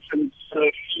on license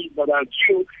fees that are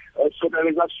due. So there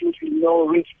is absolutely no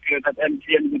risk that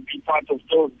MTN would be part of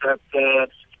those that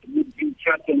would be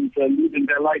threatened losing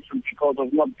their license because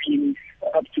of not being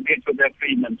up to date with their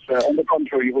payments. On the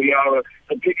contrary, we are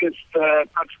the biggest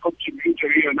tax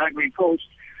contributor here in Ivory Coast.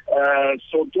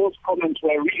 So those comments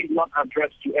were really not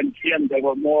addressed to MTN. They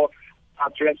were more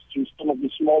addressed to some of the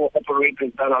smaller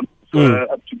operators that are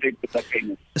up to date with their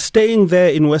payments. Staying there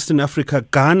in Western Africa,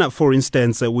 Ghana, for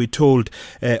instance, we're told,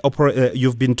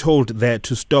 you've been told there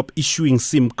to stop issuing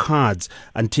SIM cards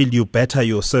until you better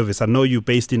your service. I know you're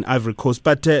based in Ivory Coast,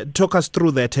 but talk us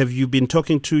through that. Have you been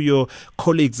talking to your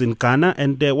colleagues in Ghana,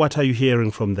 and what are you hearing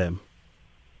from them?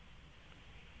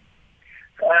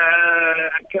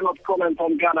 I cannot comment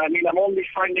on Ghana. I mean, I'm only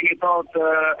finding it out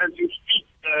as you speak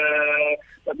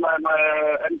that my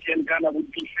MTN Ghana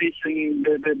would be facing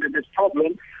this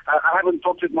problem. I haven't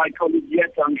talked with my colleague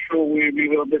yet. I'm sure we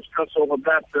will discuss over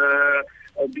that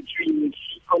between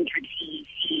country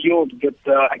CEOs, but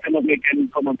I cannot make any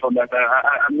comment on that.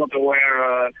 I'm not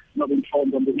aware, not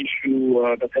informed on the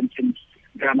issue that MTN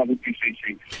Ghana would be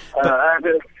facing. I have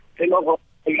a lot of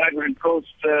Ivory Coast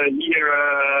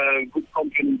here, good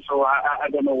company, so I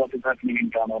don't know what is happening in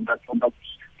Ghana on that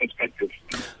perspective.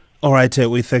 All right,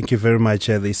 we thank you very much.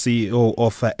 The CEO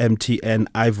of MTN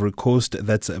Ivory Coast,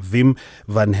 that's Wim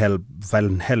van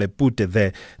Hellepute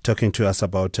there, talking to us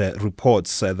about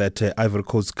reports that Ivory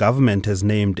Coast government has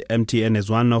named MTN as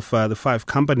one of the 5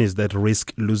 companies that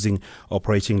risk losing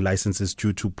operating licenses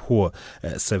due to poor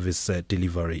service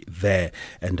delivery there.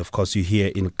 And of course, you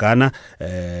hear in Ghana,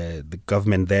 the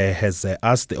government there has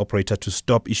asked the operator to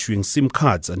stop issuing SIM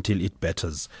cards until it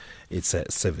betters its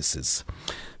services.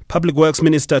 Public Works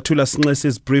Minister Thula Nxesi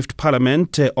has briefed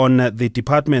Parliament on the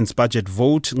department's budget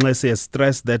vote. Nxesi has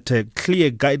stressed that clear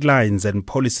guidelines and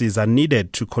policies are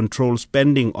needed to control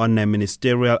spending on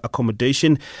ministerial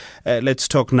accommodation. Let's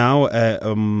talk now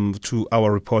to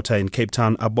our reporter in Cape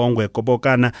Town, Abongwe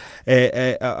Kobokana.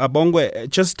 Abongwe,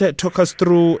 just talk us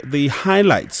through the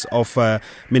highlights of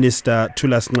Minister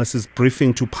Thula Nxesi's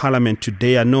briefing to Parliament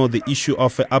today. I know the issue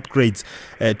of upgrades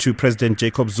to President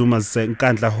Jacob Zuma's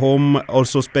Nkandla home,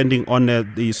 also spending on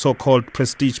the so-called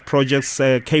prestige projects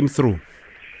came through.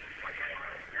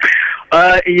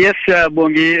 Yes,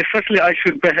 Bongi. Firstly, I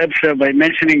should perhaps by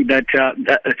mentioning that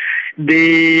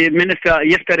the minister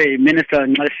yesterday, Minister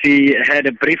Nxesi had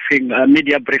a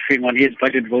media briefing on his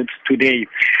budget votes today,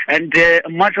 and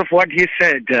much of what he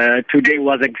said today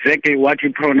was exactly what he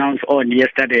pronounced on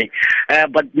yesterday.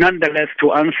 But nonetheless,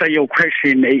 to answer your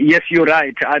question, yes, you're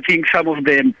right. I think some of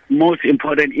the most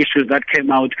important issues that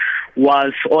came out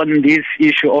was on this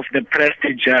issue of the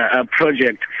prestige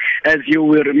project. As you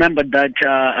will remember that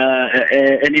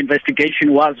an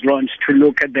investigation was launched to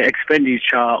look at the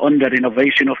expenditure on the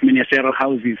renovation of ministerial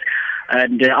houses.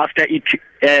 And after it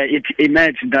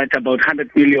emerged that about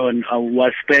 100 million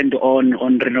was spent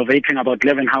on renovating about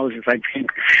 11 houses, I think.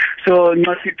 So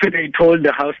Nxesi today told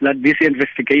the House that this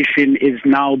investigation is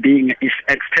now being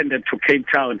extended to Cape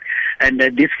Town, and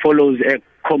this follows a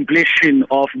completion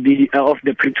of the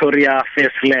Pretoria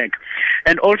first leg.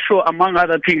 And also, among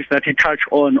other things that he touched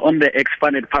on the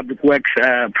expanded public works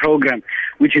program,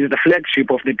 which is the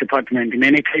flagship of the department in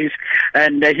any case.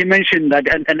 And he mentioned that,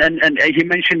 and he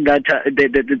mentioned that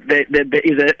there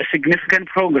is a significant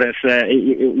progress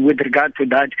with regard to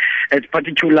that, as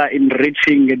particular in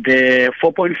reaching the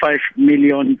 4.5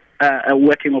 million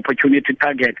working opportunity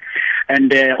target.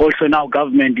 And also now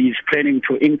government is planning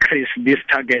to increase this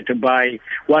target by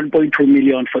 1.2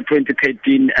 million for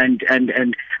 2013 and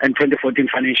 2014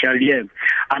 financial year.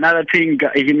 Another thing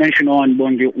he mentioned on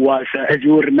Bongi was, as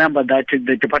you will remember, that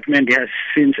the department has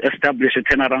since established a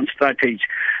turnaround strategy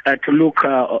to look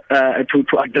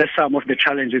to address some of the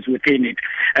challenges within it,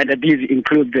 and these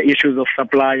include the issues of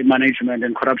supply management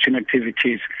and corruption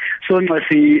activities. So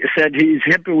Nxesi said he is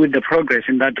happy with the progress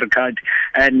in that regard,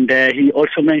 and he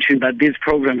also mentioned that these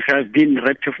programs have been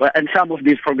rectified, and some of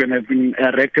these programs have been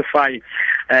rectified,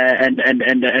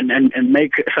 and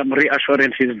make some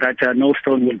reassurances that no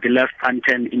stone will be left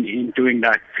unturned in doing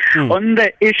that. On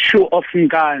the issue of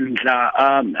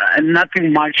Nkandla,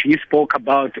 nothing much he spoke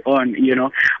about on,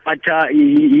 but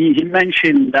he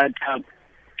mentioned that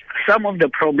some of the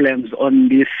problems on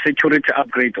this security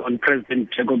upgrade on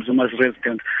President Jacob Zuma's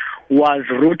residence was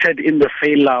rooted in the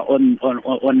failure on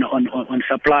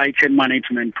supply chain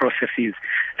management processes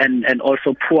and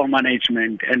also poor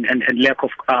management and lack of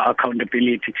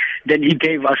accountability. Then he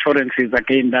gave assurances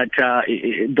again that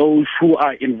those who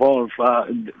are involved,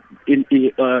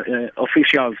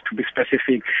 officials to be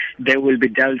specific, they will be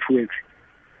dealt with.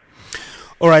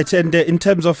 All right, and in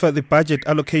terms of the budget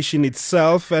allocation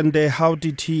itself, and how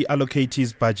did he allocate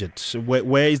his budget?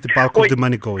 Where is the bulk of the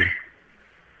money going?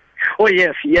 Oh,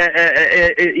 yes. He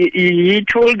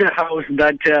told the House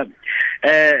that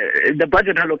the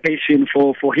budget allocation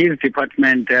for his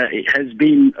department has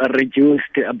been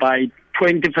reduced by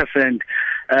 20%.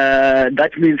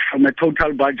 That means from a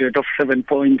total budget of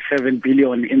 7.7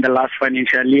 billion in the last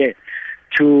financial year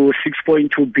to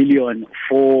 6.2 billion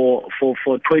for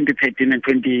 2013 and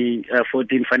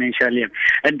 2014 financial year.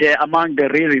 And among the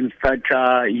reasons that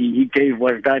he gave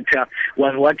was that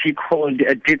was what he called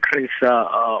a decrease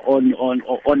on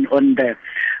the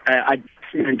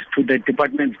adjustment to the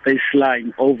department's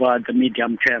baseline over the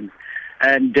medium term.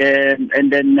 And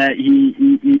then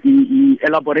he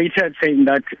elaborated, saying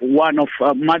that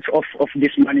much of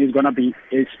this money is going to be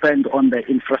spent on the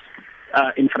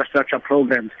infrastructure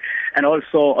programs, and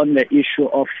also on the issue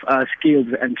of skills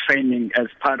and training as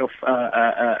part of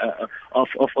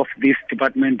this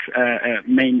department's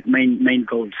main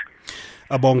goals.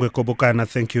 Abongwe Kobokana,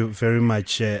 thank you very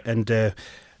much.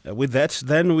 With that,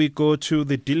 then we go to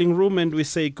the dealing room and we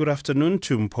say good afternoon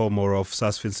to Mpho Moro of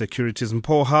Sasfin Securities.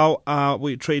 Mpho, how are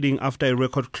we trading after a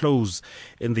record close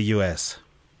in the U.S.?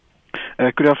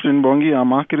 Good afternoon, Bongi. Our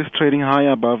market is trading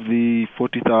high above the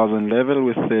 40,000 level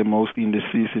with most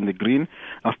indices in the green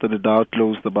after the Dow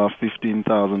closed above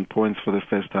 15,000 points for the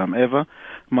first time ever.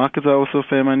 Markets are also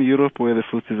firm in Europe where the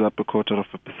FTSE is up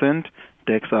 0.25%,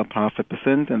 DAX up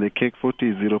 0.5%, and the CAC 40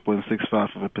 is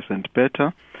 0.65%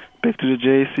 better. Back to the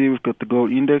JSE, we've got the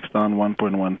gold index down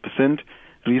 1.1%,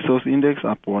 resource index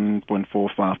up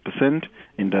 1.45%,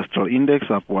 industrial index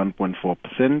up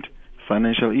 1.4%,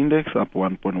 financial index up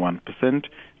 1.1%.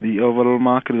 The overall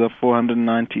market is up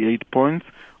 498 points,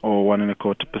 or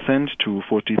 1.25% to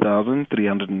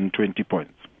 40,320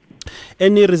 points.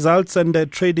 Any results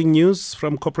and trading news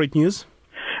from corporate news?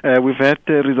 We've had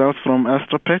results from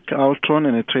Astrapec, Altron,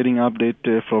 and a trading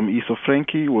update from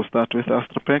Isofrenkie. We'll start with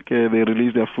Astrapec. They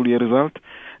released their full year result.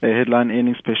 Headline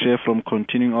earnings per share from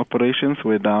continuing operations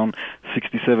were down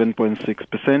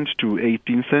 67.6% to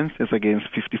 18 cents as against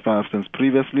 55 cents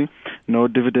previously. No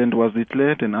dividend was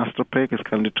declared, and Astrapec is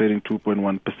currently trading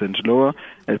 2.1% lower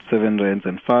at 7 rands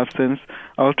and 5 cents.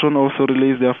 Altron also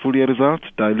released their full year results.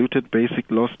 Diluted basic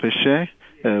loss per share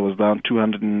was down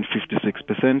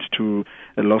 256% to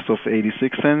a loss of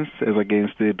 86 cents as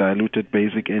against the diluted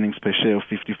basic earnings per share of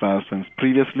 55 cents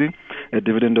previously. A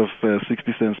dividend of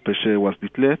 60 cents per share was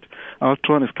declared.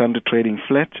 Altron is currently trading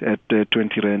flat at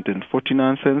 20 rand and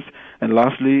 49 cents. And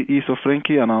lastly,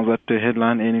 Isofrenkie announced that the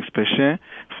headline earnings per share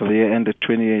for the year ended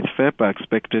 28 Feb are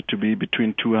expected to be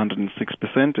between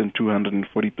 206% and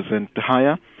 240%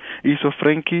 higher.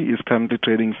 Isofrenkie is currently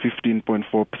trading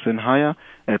 15.4% higher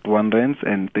at 1 rand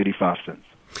and 35 cents.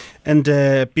 And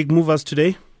big movers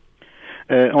today?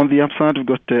 On the upside, we've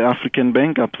got African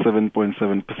Bank up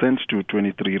 7.7% to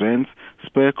 23 rands.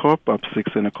 Spur Corp up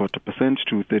 6.25%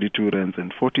 to 32 rands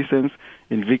and 40 cents.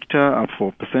 Invicta up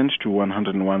 4% to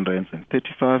 101 rands and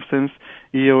 35 cents.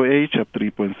 EOH up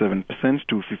 3.7%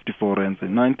 to 54 rands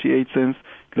and 98 cents.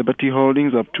 Liberty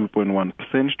Holdings up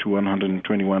 2.1% to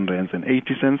 121 rands and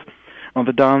 80 cents. On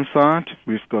the downside,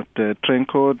 we've got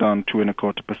Trenco down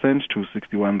 2.25% to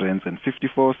 61 rands and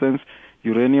 54 cents.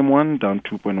 Uranium One down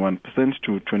 2.1%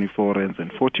 to 24 rands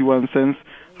and 41 cents.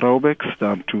 Raubex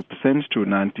down 2% to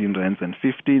 19 rands and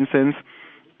 15 cents.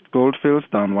 Goldfields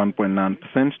down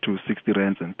 1.9% to 60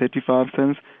 rands and 35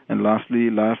 cents. And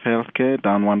lastly, Life Healthcare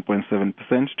down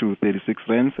 1.7% to 36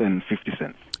 rands and 50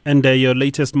 cents. And your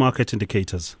latest market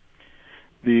indicators?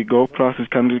 The gold price is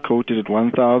currently quoted at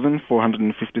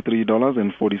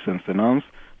 $1,453.40 an ounce.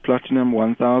 Platinum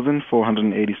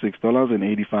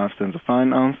 $1,486.85 a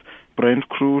fine ounce. Brent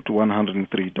crude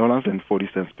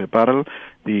 $103.40 per barrel.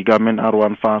 The government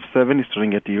R157 is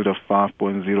trading at a yield of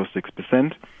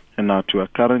 5.06%. And now to our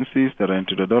currencies, the rand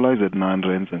to the dollar is at 9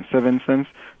 rands and 7 cents.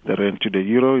 The rand to the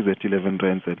euro is at 11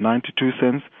 rands and 92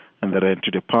 cents. And the rand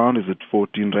to the pound is at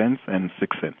 14 rands and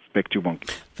 6 cents. Back to you, Bongi.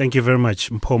 Thank you very much,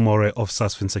 Mpho More of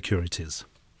Sasfin Securities.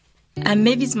 I'm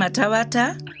Mavis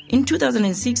Matawata. In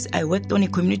 2006, I worked on a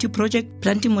community project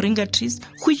planting moringa trees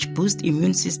which boost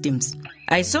immune systems.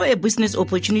 I saw a business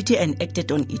opportunity and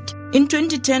acted on it. In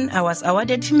 2010, I was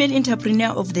awarded Female Entrepreneur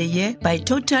of the Year by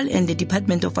Total and the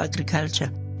Department of Agriculture.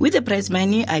 With the prize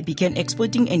money, I began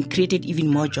exporting and created even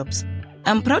more jobs.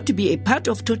 I'm proud to be a part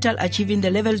of Total achieving the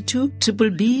level 2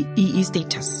 BBB EE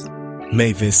status.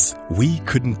 Mavis, we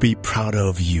couldn't be prouder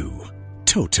of you.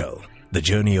 Total. The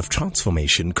journey of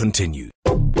transformation continues.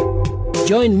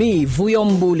 Join me, Vuyo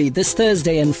Mbuli, this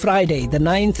Thursday and Friday, the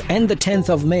 9th and the 10th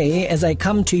of May, as I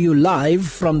come to you live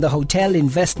from the Hotel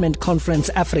Investment Conference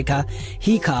Africa,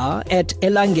 HICA, at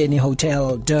Elangeni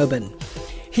Hotel, Durban.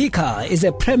 HICA is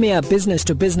a premier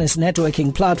business-to-business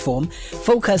networking platform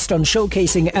focused on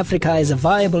showcasing Africa as a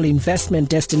viable investment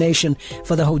destination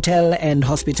for the hotel and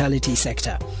hospitality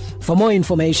sector. For more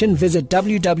information, visit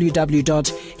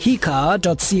www.hica.co.za.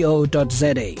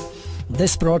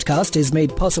 This broadcast is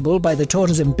made possible by the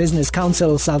Tourism Business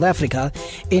Council South Africa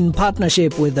in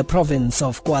partnership with the province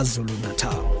of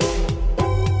KwaZulu-Natal.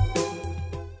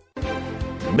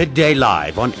 Midday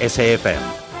Live on SAFM,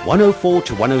 104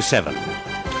 to 107.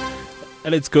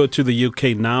 Let's go to the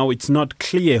UK now. It's not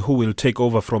clear who will take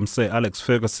over from Sir Alex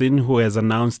Ferguson, who has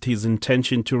announced his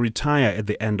intention to retire at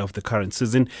the end of the current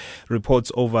season.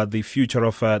 Reports over the future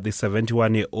of the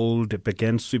 71-year-old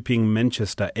began sweeping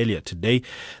Manchester earlier today.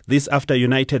 This after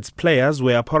United's players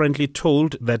were apparently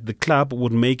told that the club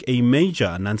would make a major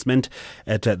announcement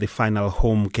at the final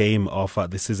home game of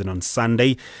the season on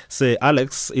Sunday. Sir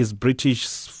Alex is British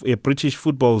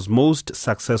football's most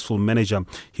successful manager.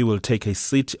 He will take a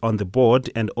seat on the board board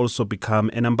and also become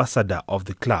an ambassador of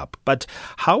the club. But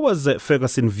how was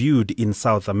Ferguson viewed in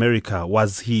South America?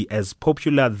 Was he as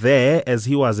popular there as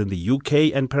he was in the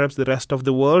UK and perhaps the rest of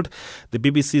the world? The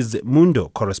BBC's Mundo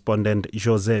correspondent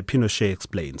Jose Pinochet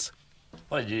explains.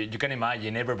 Well, you can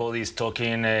imagine everybody is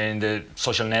talking in the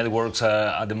social networks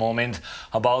at the moment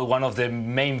about one of the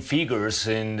main figures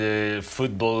in the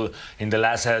football in the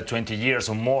last 20 years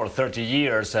or more, 30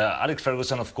 years. Alex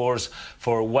Ferguson, of course,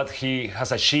 for what he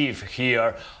has achieved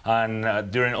here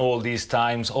and during all these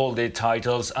times, all the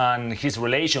titles, and his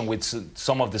relation with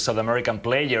some of the South American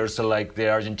players like the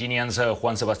Argentinians,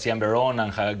 Juan Sebastián Verón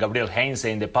and Gabriel Heinze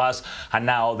in the past, and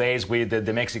nowadays with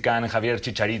the Mexican Javier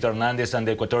Chicharito Hernandez and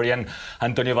the Ecuadorian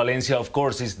Antonio Valencia, of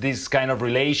course, is this kind of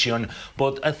relation.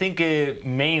 But I think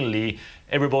mainly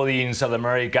everybody in South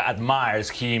America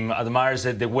admires him, admires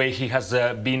the way he has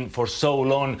been for so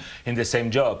long in the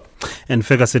same job. And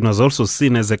Ferguson was also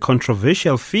seen as a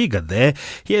controversial figure there.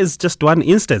 Here's just one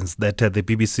instance that the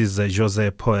BBC's Jose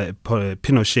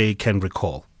Pinochet can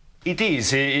recall. It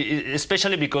is,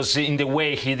 especially because in the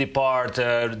way he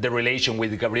departed the relation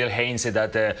with Gabriel Heinze,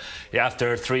 that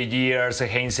after 3 years,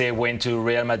 Heinze went to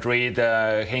Real Madrid.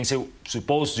 Heinze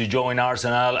supposed to join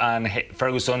Arsenal, and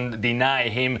Ferguson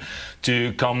denied him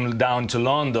to come down to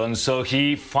London. So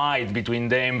he fight between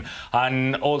them,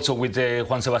 and also with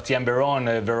Juan Sebastián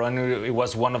Verón. Verón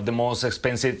was one of the most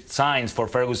expensive signs for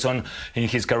Ferguson in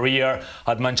his career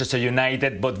at Manchester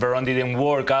United, but Verón didn't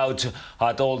work out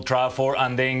at Old Trafford,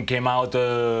 and then came out,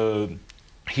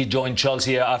 he joined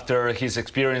Chelsea after his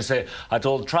experience at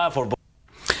Old Trafford.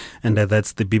 And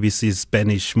that's the BBC's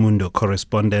Spanish Mundo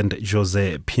correspondent,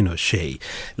 Jose Pinochet.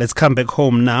 Let's come back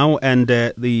home now. And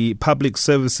the Public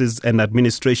Services and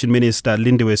Administration Minister,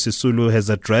 Lindiwe Sisulu, has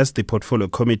addressed the Portfolio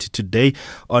Committee today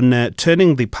on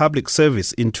turning the public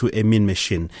service into a mean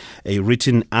machine. A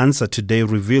written answer today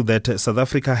revealed that South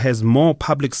Africa has more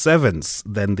public servants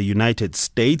than the United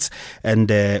States, and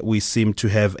we seem to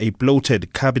have a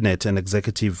bloated cabinet and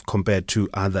executive compared to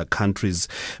other countries.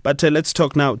 But let's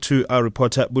talk now to our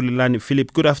reporter,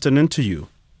 Philip. Good afternoon to you.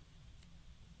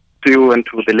 To you and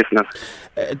to the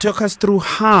listeners. Talk us through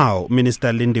how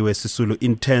Minister Lindiwe Sisulu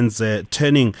intends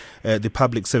turning the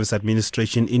Public Service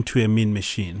Administration into a mean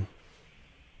machine.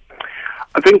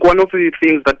 I think one of the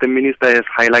things that the minister has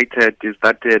highlighted is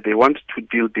that they want to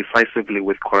deal decisively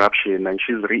with corruption, and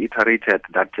she's reiterated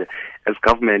that as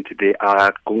government they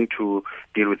are going to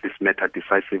deal with this matter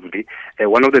decisively.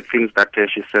 One of the things that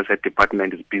she says her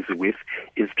department is busy with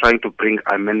is trying to bring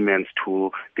amendments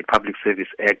to the Public Service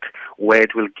Act, where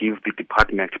it will give the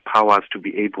department powers to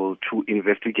be able to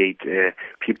investigate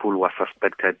people who are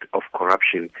suspected of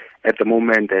corruption. At the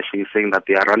moment, she is saying that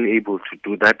they are unable to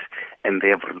do that, and they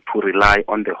have to rely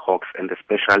on the Hawks and the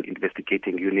Special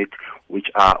Investigating Unit, which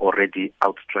are already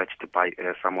outstretched by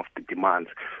some of the demands.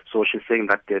 So she's saying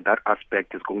that that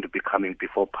aspect is going to be coming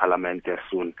before Parliament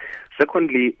soon.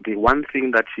 Secondly, the one thing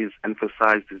that she's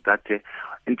emphasized is that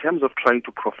in terms of trying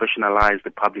to professionalize the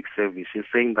public service, she's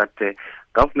saying that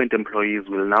government employees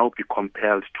will now be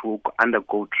compelled to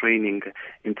undergo training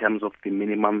in terms of the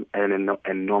minimum and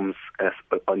norms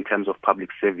in terms of public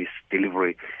service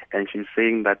delivery. And she's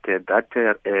saying that that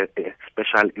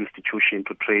special institution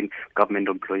to train government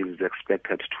employees is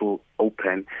expected to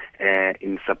open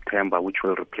in September, which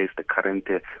will replace the current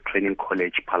training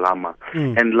college, Palama.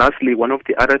 And lastly, one of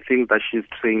the other things that she's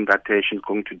saying that she's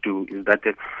going to do is that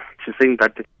she's saying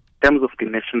that in terms of the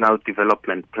National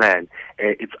Development Plan,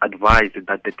 it's advised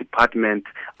that the department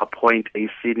appoint a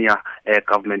senior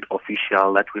government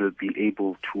official that will be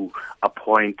able to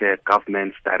appoint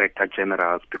government's director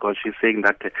generals, because she's saying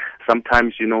that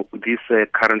sometimes, this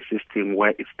current system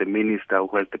where it's the minister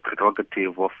who has the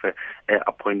prerogative of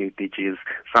appointing DGs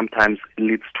sometimes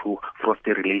leads to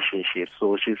frosty relationships.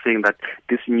 So she's saying that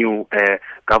this new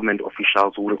government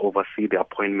officials who will oversee the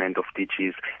appointment of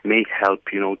DGs may help,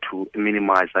 to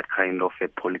minimize that kind of a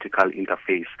political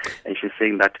interface. And she's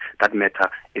saying that that matter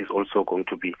is also going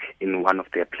to be in one of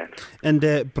their plans. And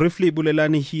briefly,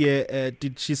 Bulelani here,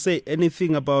 did she say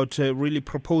anything about really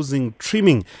proposing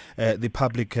trimming the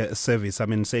public service? I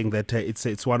mean, saying that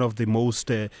it's one of the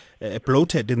most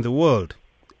bloated in the world.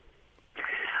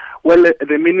 Well,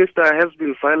 the minister has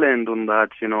been silent on that,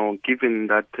 given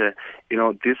that,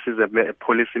 this is a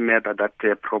policy matter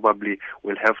that probably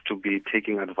will have to be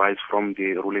taking advice from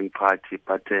the ruling party.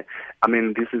 But,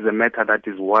 this is a matter that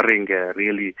is worrying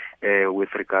really with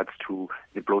regards to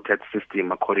the bloated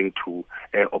system, according to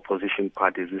opposition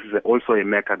parties. This is also a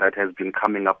matter that has been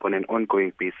coming up on an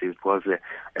ongoing basis, because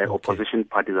opposition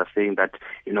parties are saying that,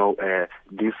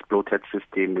 this bloated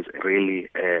system is really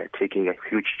taking a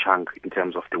huge chunk in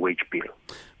terms of the way wage bill.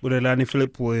 Bulelani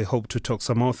Philip, we hope to talk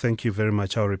some more. Thank you very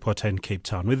much, our reporter in Cape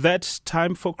Town. With that,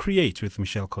 time for Create with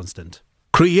Michelle Constant.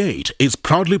 Create is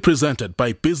proudly presented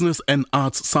by Business and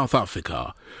Arts South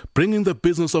Africa, bringing the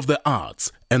business of the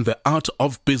arts and the art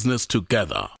of business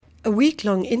together. A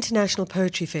week-long international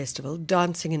poetry festival,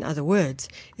 Dancing in Other Words,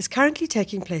 is currently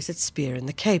taking place at Spear in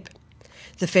the Cape.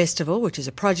 The festival, which is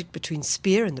a project between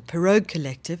Spear and the Pirogue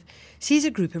Collective, sees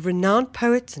a group of renowned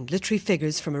poets and literary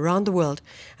figures from around the world,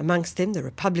 amongst them the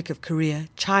Republic of Korea,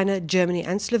 China, Germany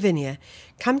and Slovenia,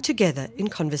 come together in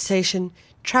conversation,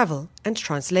 travel and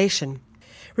translation.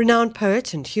 Renowned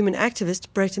poet and human activist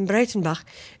Breyten Breitenbach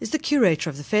is the curator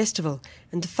of the festival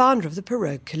and the founder of the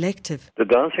Pirogue Collective. The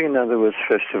Dancing in Other Words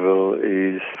Festival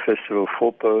is a festival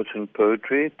for poets and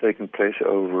poetry, taking place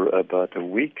over about a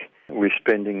week. We're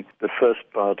spending the first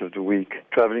part of the week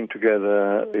traveling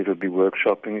together. It'll be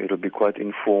workshopping. It'll be quite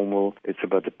informal. It's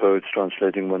about the poets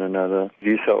translating one another.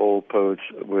 These are all poets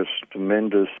with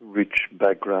tremendous, rich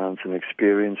backgrounds and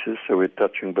experiences. So we're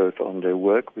touching both on their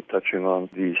work. We're touching on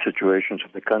the situations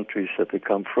of the countries that they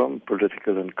come from,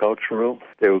 political and cultural.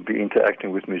 They will be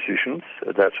interacting with musicians.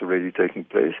 That's already taking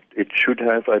place. It should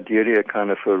have, ideally, a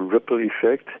kind of a ripple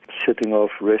effect, setting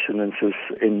off resonances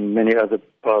in many other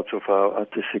parts of our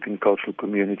artistic and cultural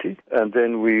community. And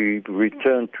then we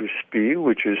return to Spear,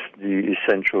 which is the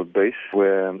essential base,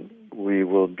 where we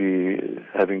will be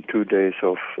having 2 days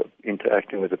of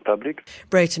interacting with the public.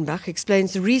 Breitenbach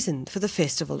explains the reason for the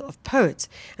Festival of Poets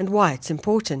and why it's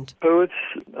important. Poets,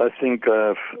 I think,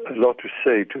 have a lot to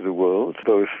say to the world,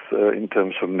 both in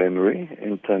terms of memory,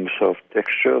 in terms of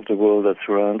texture of the world that's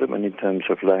around them, and in terms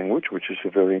of language, which is a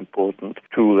very important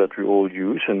tool that we all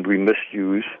use and we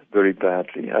misuse very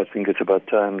badly. I think it's about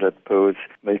time that poets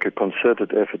make a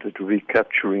concerted effort at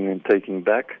recapturing and taking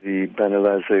back the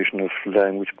banalization of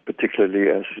language, particularly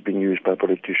as it's being used by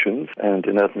politicians and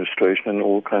in administration and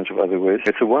all kinds of other ways.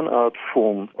 It's a one art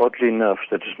form, oddly enough,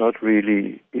 that has not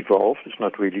really evolved, it's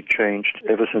not really changed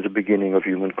ever since the beginning of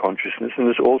human consciousness. And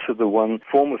it's also the one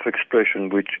form of expression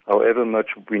which, however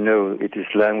much we know it is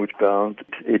language bound,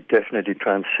 it definitely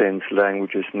transcends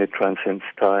languages and it transcends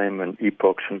time and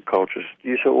epochs and cultures.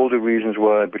 These are all the reasons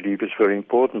why I believe it's very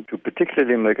important to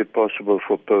particularly make it possible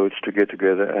for poets to get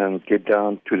together and get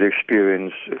down to the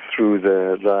experience through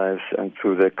their lives and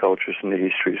through their cultures and the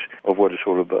histories of what it's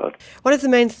all about. One of the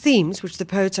main themes which the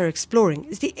poets are exploring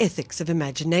is the ethics of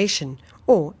imagination,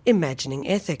 or imagining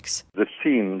ethics. The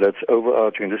theme that's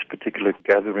overarching this particular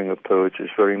gathering of poets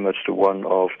is very much the one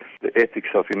of the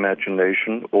ethics of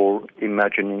imagination or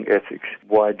imagining ethics.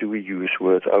 Why do we use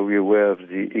words? Are we aware of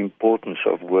the importance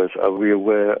of words? Are we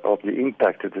aware of the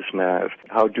impact that this may have?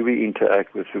 How do we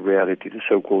interact with the reality, the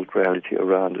so-called reality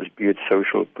around us, be it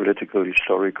social, political,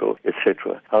 historical,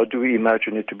 etc.? How do we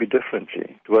imagine it to be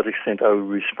differently? To what extent are we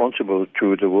responsible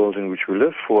to the world in which we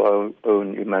live for our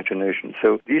own imagination?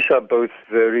 So these are both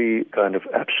very kind of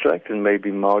abstract and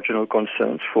maybe marginal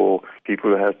concerns for people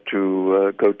who have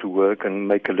to go to work and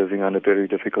make a living under very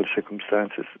difficult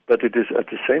circumstances. But it is at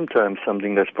the same time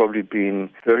something that's probably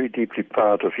been very deeply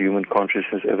part of human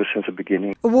consciousness ever since the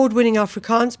beginning. Award-winning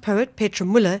Afrikaans poet Petra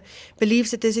Muller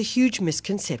believes that there's a huge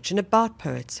misconception about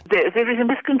poets. There is a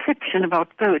misconception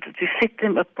about poets to set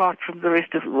them apart from the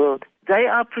rest of the world. They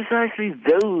are precisely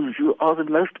those who are the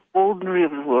most ordinary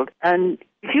of the world. And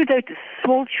if you take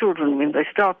small children, when they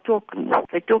start talking,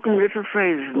 they talk in little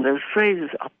phrases, and those phrases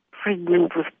are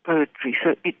pregnant with poetry.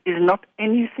 So it is not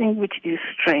anything which is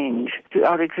strange to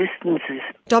our existences.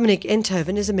 Dominic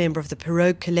Enthoven is a member of the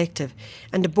Pirogue Collective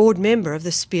and a board member of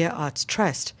the Spear Arts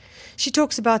Trust. She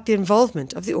talks about the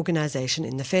involvement of the organisation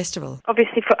in the festival.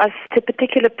 Obviously for us, it's a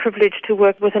particular privilege to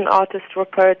work with an artist or a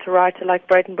poet or writer like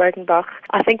Breyten Breitenbach.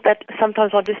 I think that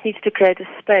sometimes one just needs to create a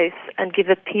space and give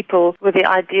the people with the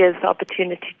ideas the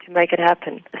opportunity to make it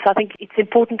happen. So I think it's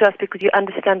important to us because you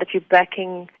understand that you're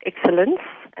backing excellence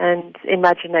and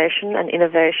imagination and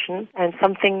innovation, and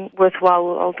something worthwhile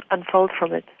will unfold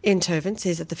from it. Enthoven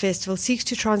says that the festival seeks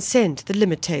to transcend the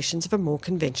limitations of a more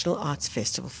conventional arts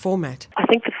festival format. I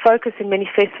think the focus in many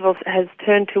festivals has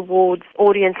turned towards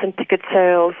audience and ticket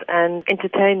sales and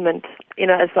entertainment,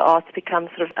 as the arts become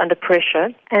sort of under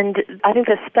pressure. And I think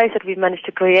the space that we've managed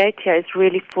to create here is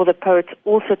really for the poets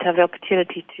also to have the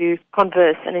opportunity to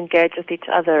converse and engage with each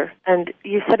other. And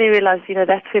you suddenly realize,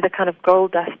 that's where the kind of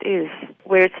gold dust is,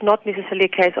 where it's not necessarily a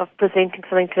case of presenting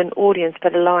something to an audience,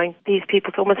 but allowing these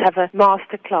people to almost have a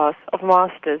master class of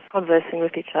masters conversing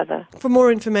with each other. For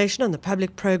more information on the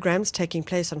public programs taking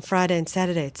place on Friday and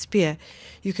Saturday at Spear,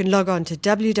 you can log on to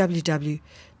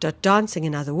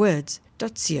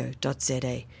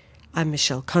www.dancinginotherwords.co.za. I'm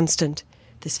Michelle Constant.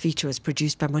 This feature was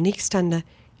produced by Monique Stander,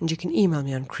 and you can email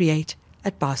me on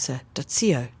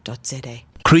create@basa.co.za.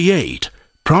 Create,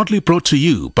 proudly brought to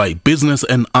you by Business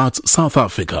and Arts South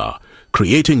Africa,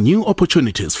 creating new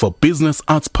opportunities for business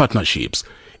arts partnerships.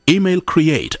 Email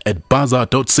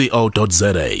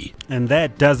create@baza.co.za. And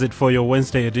that does it for your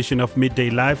Wednesday edition of Midday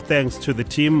Live. Thanks to the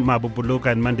team, Mabubuluka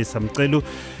and Mandi Samcelu.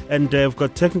 And we've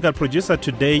got technical producer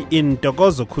today in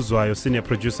Dogozo Kuzwayo, senior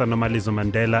producer Nomalizo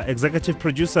Mandela, executive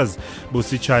producers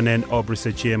Busi Chane and Aubrey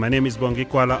Sechie. My name is Bongi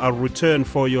Kwala. I'll return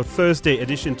for your Thursday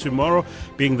edition tomorrow,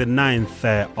 being the 9th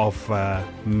of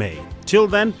May. Till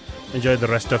then, enjoy the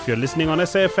rest of your listening on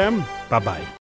SAFM. Bye-bye.